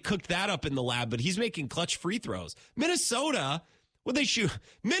how they cooked that up in the lab, but he's making clutch free throws. Minnesota, what'd they shoot?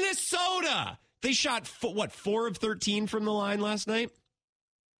 Minnesota! They shot, 4 of 13 from the line last night?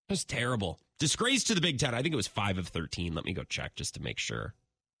 That was terrible. Disgrace to the Big Ten. I think it was 5 of 13. Let me go check just to make sure.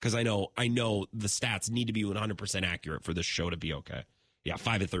 because I know the stats need to be 100% accurate for this show to be okay. Yeah,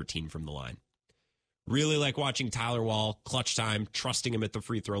 5 of 13 from the line. Really like watching Tyler Wall, clutch time, trusting him at the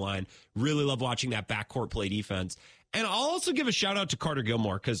free throw line. Really love watching that backcourt play defense. And I'll also give a shout out to Carter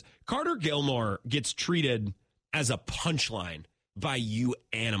Gilmore, because Carter Gilmore gets treated as a punchline by you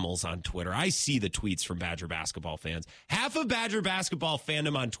animals on Twitter. I see the tweets from Badger basketball fans. Half of Badger basketball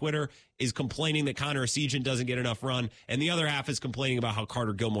fandom on Twitter is complaining that Connor Essegian doesn't get enough run, and the other half is complaining about how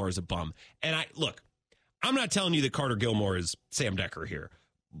Carter Gilmore is a bum. And I'm not telling you that Carter Gilmore is Sam Decker here,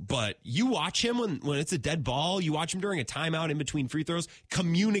 but you watch him when it's a dead ball, you watch him during a timeout in between free throws,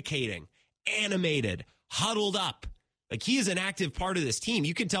 communicating, animated, huddled up. Like, he is an active part of this team.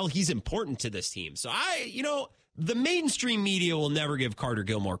 You can tell he's important to this team. So the mainstream media will never give Carter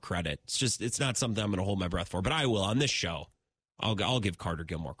Gilmore credit. It's not something I'm going to hold my breath for, but I will on this show. I'll give Carter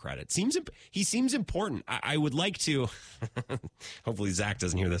Gilmore credit. He seems important. I would like to, hopefully Zach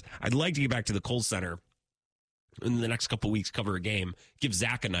doesn't hear this. I'd like to get back to the Kohl Center in the next couple of weeks, cover a game, give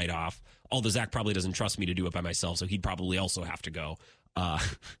Zach a night off. Although Zach probably doesn't trust me to do it by myself, so he'd probably also have to go.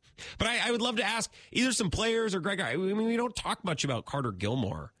 But I would love to ask either some players or Greg. I mean, we don't talk much about Carter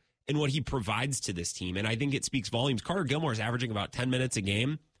Gilmore and what he provides to this team, and I think it speaks volumes. Carter Gilmore is averaging about 10 minutes a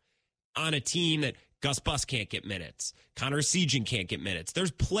game on a team that Gus Bus can't get minutes. Connor Essegian can't get minutes.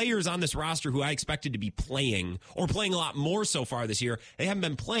 There's players on this roster who I expected to be playing, or playing a lot more so far this year. They haven't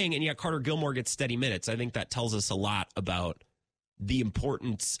been playing, and yet Carter Gilmore gets steady minutes. I think that tells us a lot about the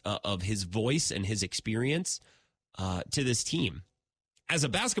importance of his voice and his experience to this team. As a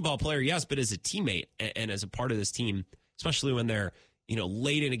basketball player, yes, but as a teammate and as a part of this team, especially when they're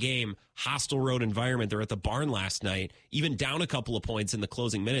late in a game, hostile road environment. They're at the barn last night, even down a couple of points in the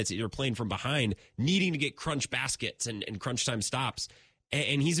closing minutes. You're playing from behind, needing to get crunch baskets and crunch time stops.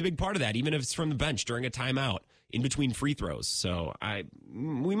 And he's a big part of that, even if it's from the bench during a timeout in between free throws. So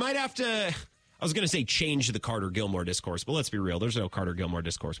we might have to, I was going to say change the Carter Gilmore discourse, but let's be real. There's no Carter Gilmore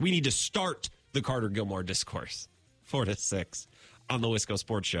discourse. We need to start the Carter Gilmore discourse. 4 to 6. On the Wisco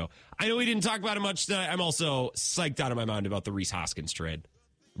Sports Show. I know we didn't talk about it much tonight. I'm also psyched out of my mind about the Reese Hoskins trade.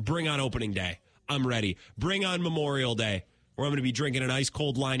 Bring on opening day. I'm ready. Bring on Memorial Day, where I'm going to be drinking an ice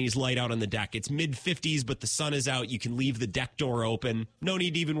cold Liney's Light out on the deck. It's mid-50s, but the sun is out. You can leave the deck door open. No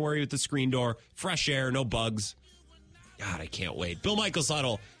need to even worry with the screen door. Fresh air, no bugs. God, I can't wait. Bill Michaels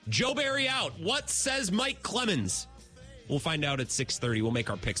Huddle. Joe Barry out. What says Mike Clemens? We'll find out at 6:30. We'll make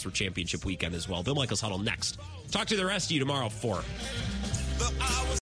our picks for championship weekend as well. Bill Michaels Huddle next. Talk to the rest of you tomorrow at 4.